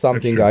 That's, That's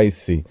something I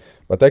see.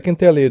 But I can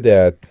tell you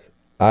that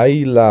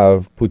I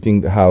love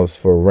putting the house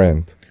for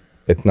rent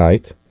at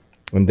night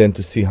and then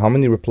to see how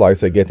many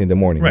replies I get in the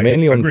morning,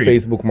 mainly on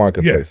Facebook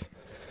Marketplace.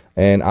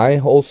 Yeah. And I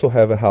also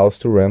have a house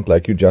to rent,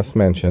 like you just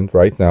mentioned,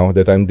 right now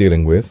that I'm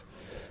dealing with.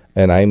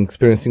 And I'm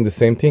experiencing the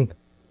same thing.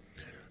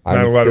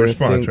 Not a lot of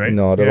response, right?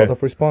 Not a lot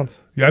of response.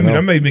 Yeah, I mean,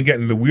 I'm not even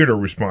getting the weirder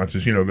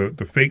responses,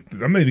 the fake.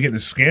 I'm not even getting the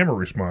scammer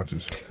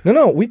responses.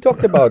 No, we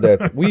talked about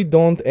that. We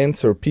don't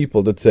answer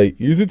people that say,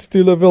 "Is it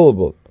still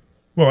available?"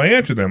 Well, I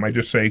answer them. I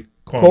just say,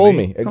 call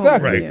me.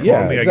 Exactly. Right.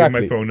 Call me. Exactly. I give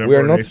my phone number. We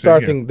are not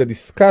starting the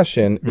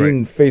discussion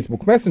in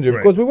Facebook Messenger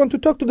because we want to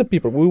talk to the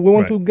people. We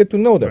want to get to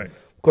know them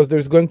because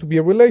there's going to be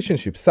a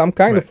relationship, some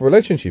kind of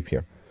relationship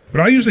here.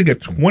 But I usually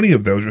get 20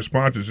 of those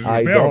responses. It's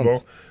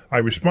available. I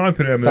respond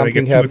to them, and I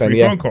get 2 or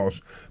 3 phone calls.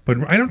 But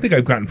I don't think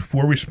I've gotten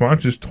 4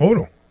 responses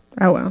total.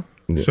 Oh, wow.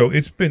 So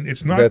it's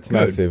not That's good.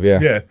 massive, yeah.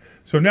 Yeah.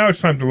 So now it's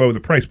time to lower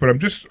the price. But I'm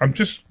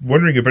just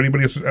wondering if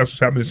anybody else is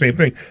having the same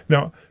thing.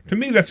 Now, to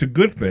me, that's a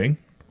good thing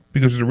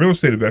because as a real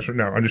estate investor,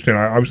 now, understand,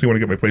 I obviously want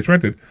to get my place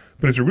rented,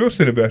 but as a real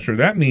estate investor,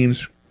 that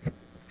means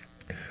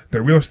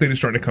that real estate is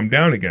starting to come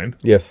down again.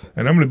 Yes.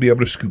 And I'm going to be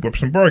able to scoop up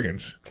some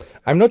bargains.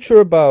 I'm not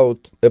sure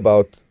about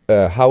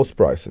house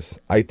prices.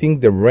 I think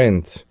the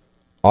rents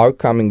are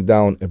coming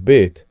down a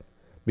bit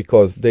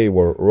because they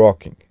were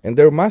rocking. And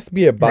there must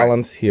be a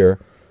balance here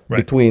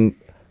between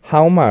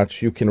how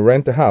much you can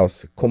rent a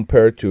house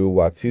compared to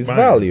what's its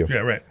value. Yeah,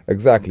 right.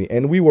 Exactly.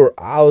 And we were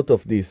out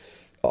of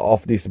this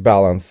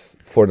balance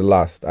for the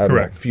last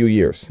few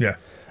years. Yeah.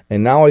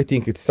 And now I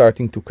think it's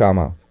starting to come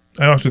out.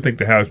 I also think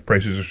the house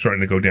prices are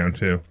starting to go down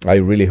too. I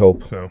really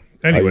hope. So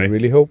anyway, I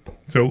really hope.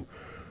 So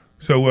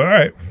all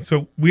right.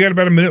 So we had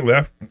about a minute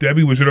left.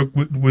 Debbie, was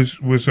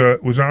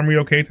Omri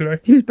okay today?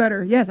 He was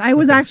better. Yes, I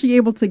was actually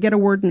able to get a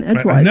word in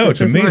edgewise. I know,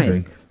 it's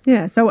amazing. Nice.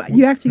 Yeah, so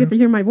you actually get to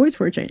hear my voice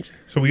for a change.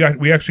 So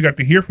we actually got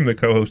to hear from the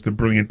co-host, the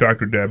brilliant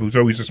Dr. Deb, who's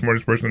always the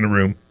smartest person in the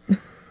room.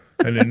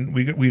 And then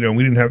we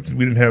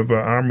didn't have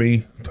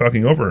Omri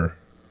talking over her.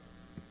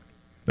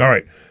 All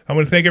right. I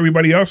want to thank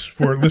everybody else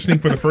for listening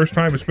for the first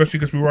time, especially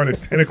because we were on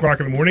at 10 o'clock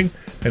in the morning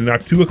and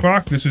not 2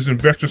 o'clock. This is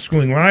Investor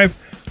Schooling Live.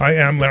 I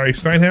am Larry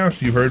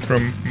Steinhaus. You heard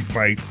from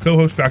my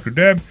co-host, Dr.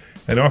 Deb,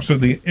 and also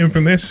the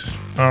infamous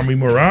Omri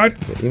Murad.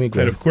 And,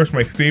 of course,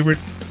 my favorite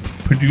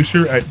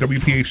producer at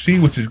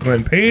WPHC, which is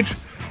Glenn Page.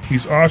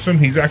 He's awesome.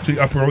 He's actually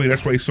up early.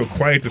 That's why he's so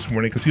quiet this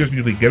morning, because he doesn't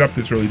usually get up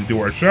this early to do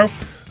our show.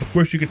 Of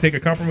course, you can take a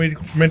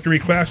complimentary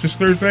class this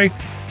Thursday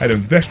at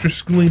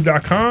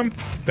investorschooling.com.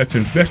 That's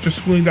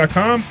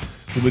investorschooling.com.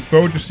 We look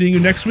forward to seeing you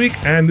next week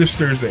and this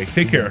Thursday.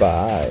 Take care.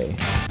 Bye.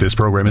 This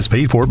program is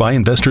paid for by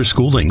Investor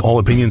Schooling. All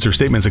opinions or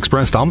statements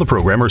expressed on the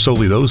program are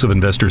solely those of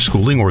Investor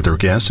Schooling or their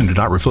guests and do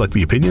not reflect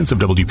the opinions of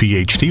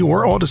WPHT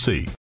or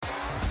Odyssey.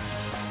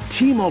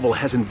 T-Mobile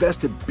has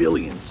invested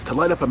billions to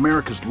light up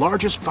America's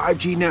largest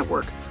 5G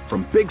network,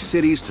 from big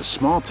cities to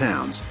small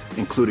towns,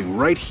 including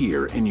right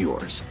here in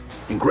yours.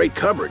 And great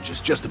coverage is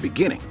just the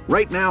beginning.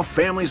 Right now,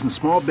 families and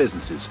small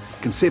businesses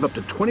can save up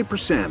to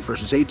 20%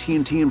 versus AT&T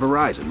and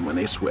Verizon when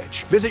they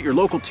switch. Visit your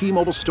local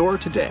T-Mobile store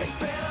today.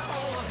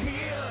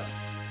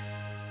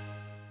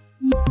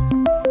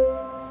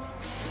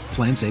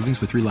 Plan savings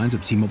with 3 lines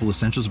of T-Mobile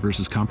Essentials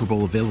versus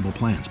comparable available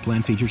plans.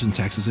 Plan features and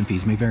taxes and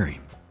fees may vary.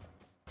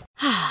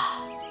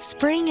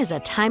 Spring is a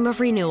time of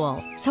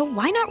renewal, so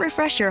why not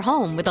refresh your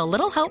home with a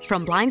little help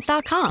from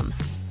Blinds.com?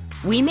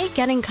 We make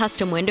getting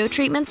custom window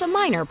treatments a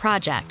minor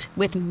project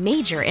with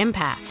major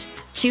impact.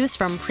 Choose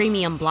from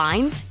premium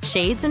blinds,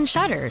 shades, and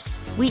shutters.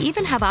 We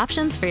even have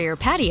options for your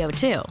patio,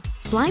 too.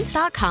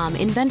 Blinds.com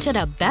invented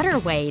a better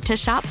way to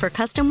shop for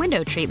custom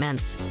window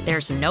treatments.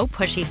 There's no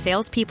pushy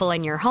salespeople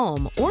in your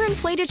home or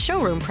inflated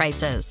showroom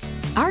prices.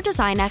 Our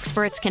design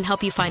experts can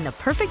help you find the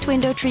perfect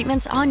window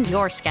treatments on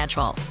your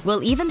schedule.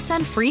 We'll even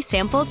send free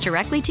samples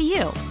directly to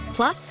you.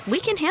 Plus, we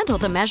can handle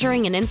the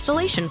measuring and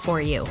installation for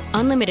you.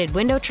 Unlimited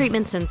window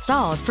treatments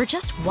installed for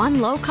just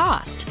one low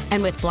cost.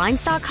 And with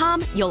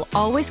Blinds.com, you'll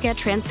always get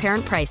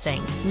transparent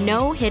pricing.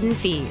 No hidden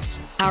fees.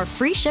 Our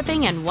free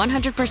shipping and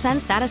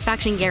 100%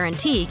 satisfaction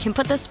guarantee can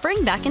put the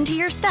spring back into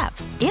your step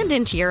and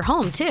into your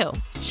home, too.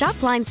 Shop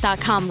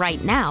Blinds.com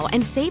right now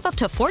and save up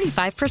to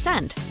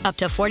 45%. Up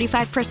to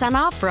 45%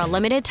 off for a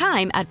limited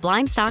time at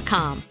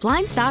Blinds.com.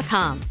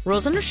 Blinds.com.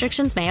 Rules and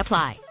restrictions may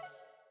apply.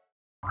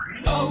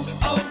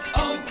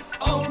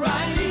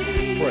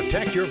 O'Reilly.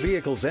 Protect your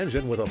vehicle's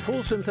engine with a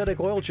full synthetic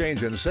oil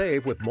change and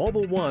save with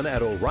Mobil 1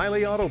 at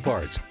O'Reilly Auto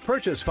Parts.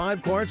 Purchase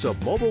 5 quarts of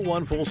Mobil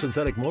 1 full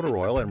synthetic motor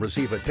oil and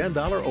receive a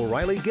 $10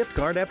 O'Reilly gift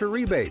card after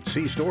rebate.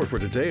 See store for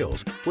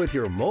details. With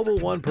your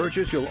Mobil 1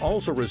 purchase, you'll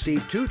also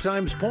receive 2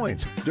 times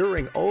points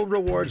during O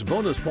Rewards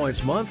Bonus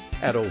Points Month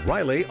at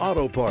O'Reilly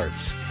Auto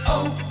Parts.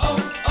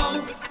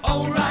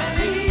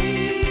 O'Reilly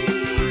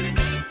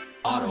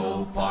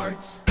Auto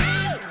Parts.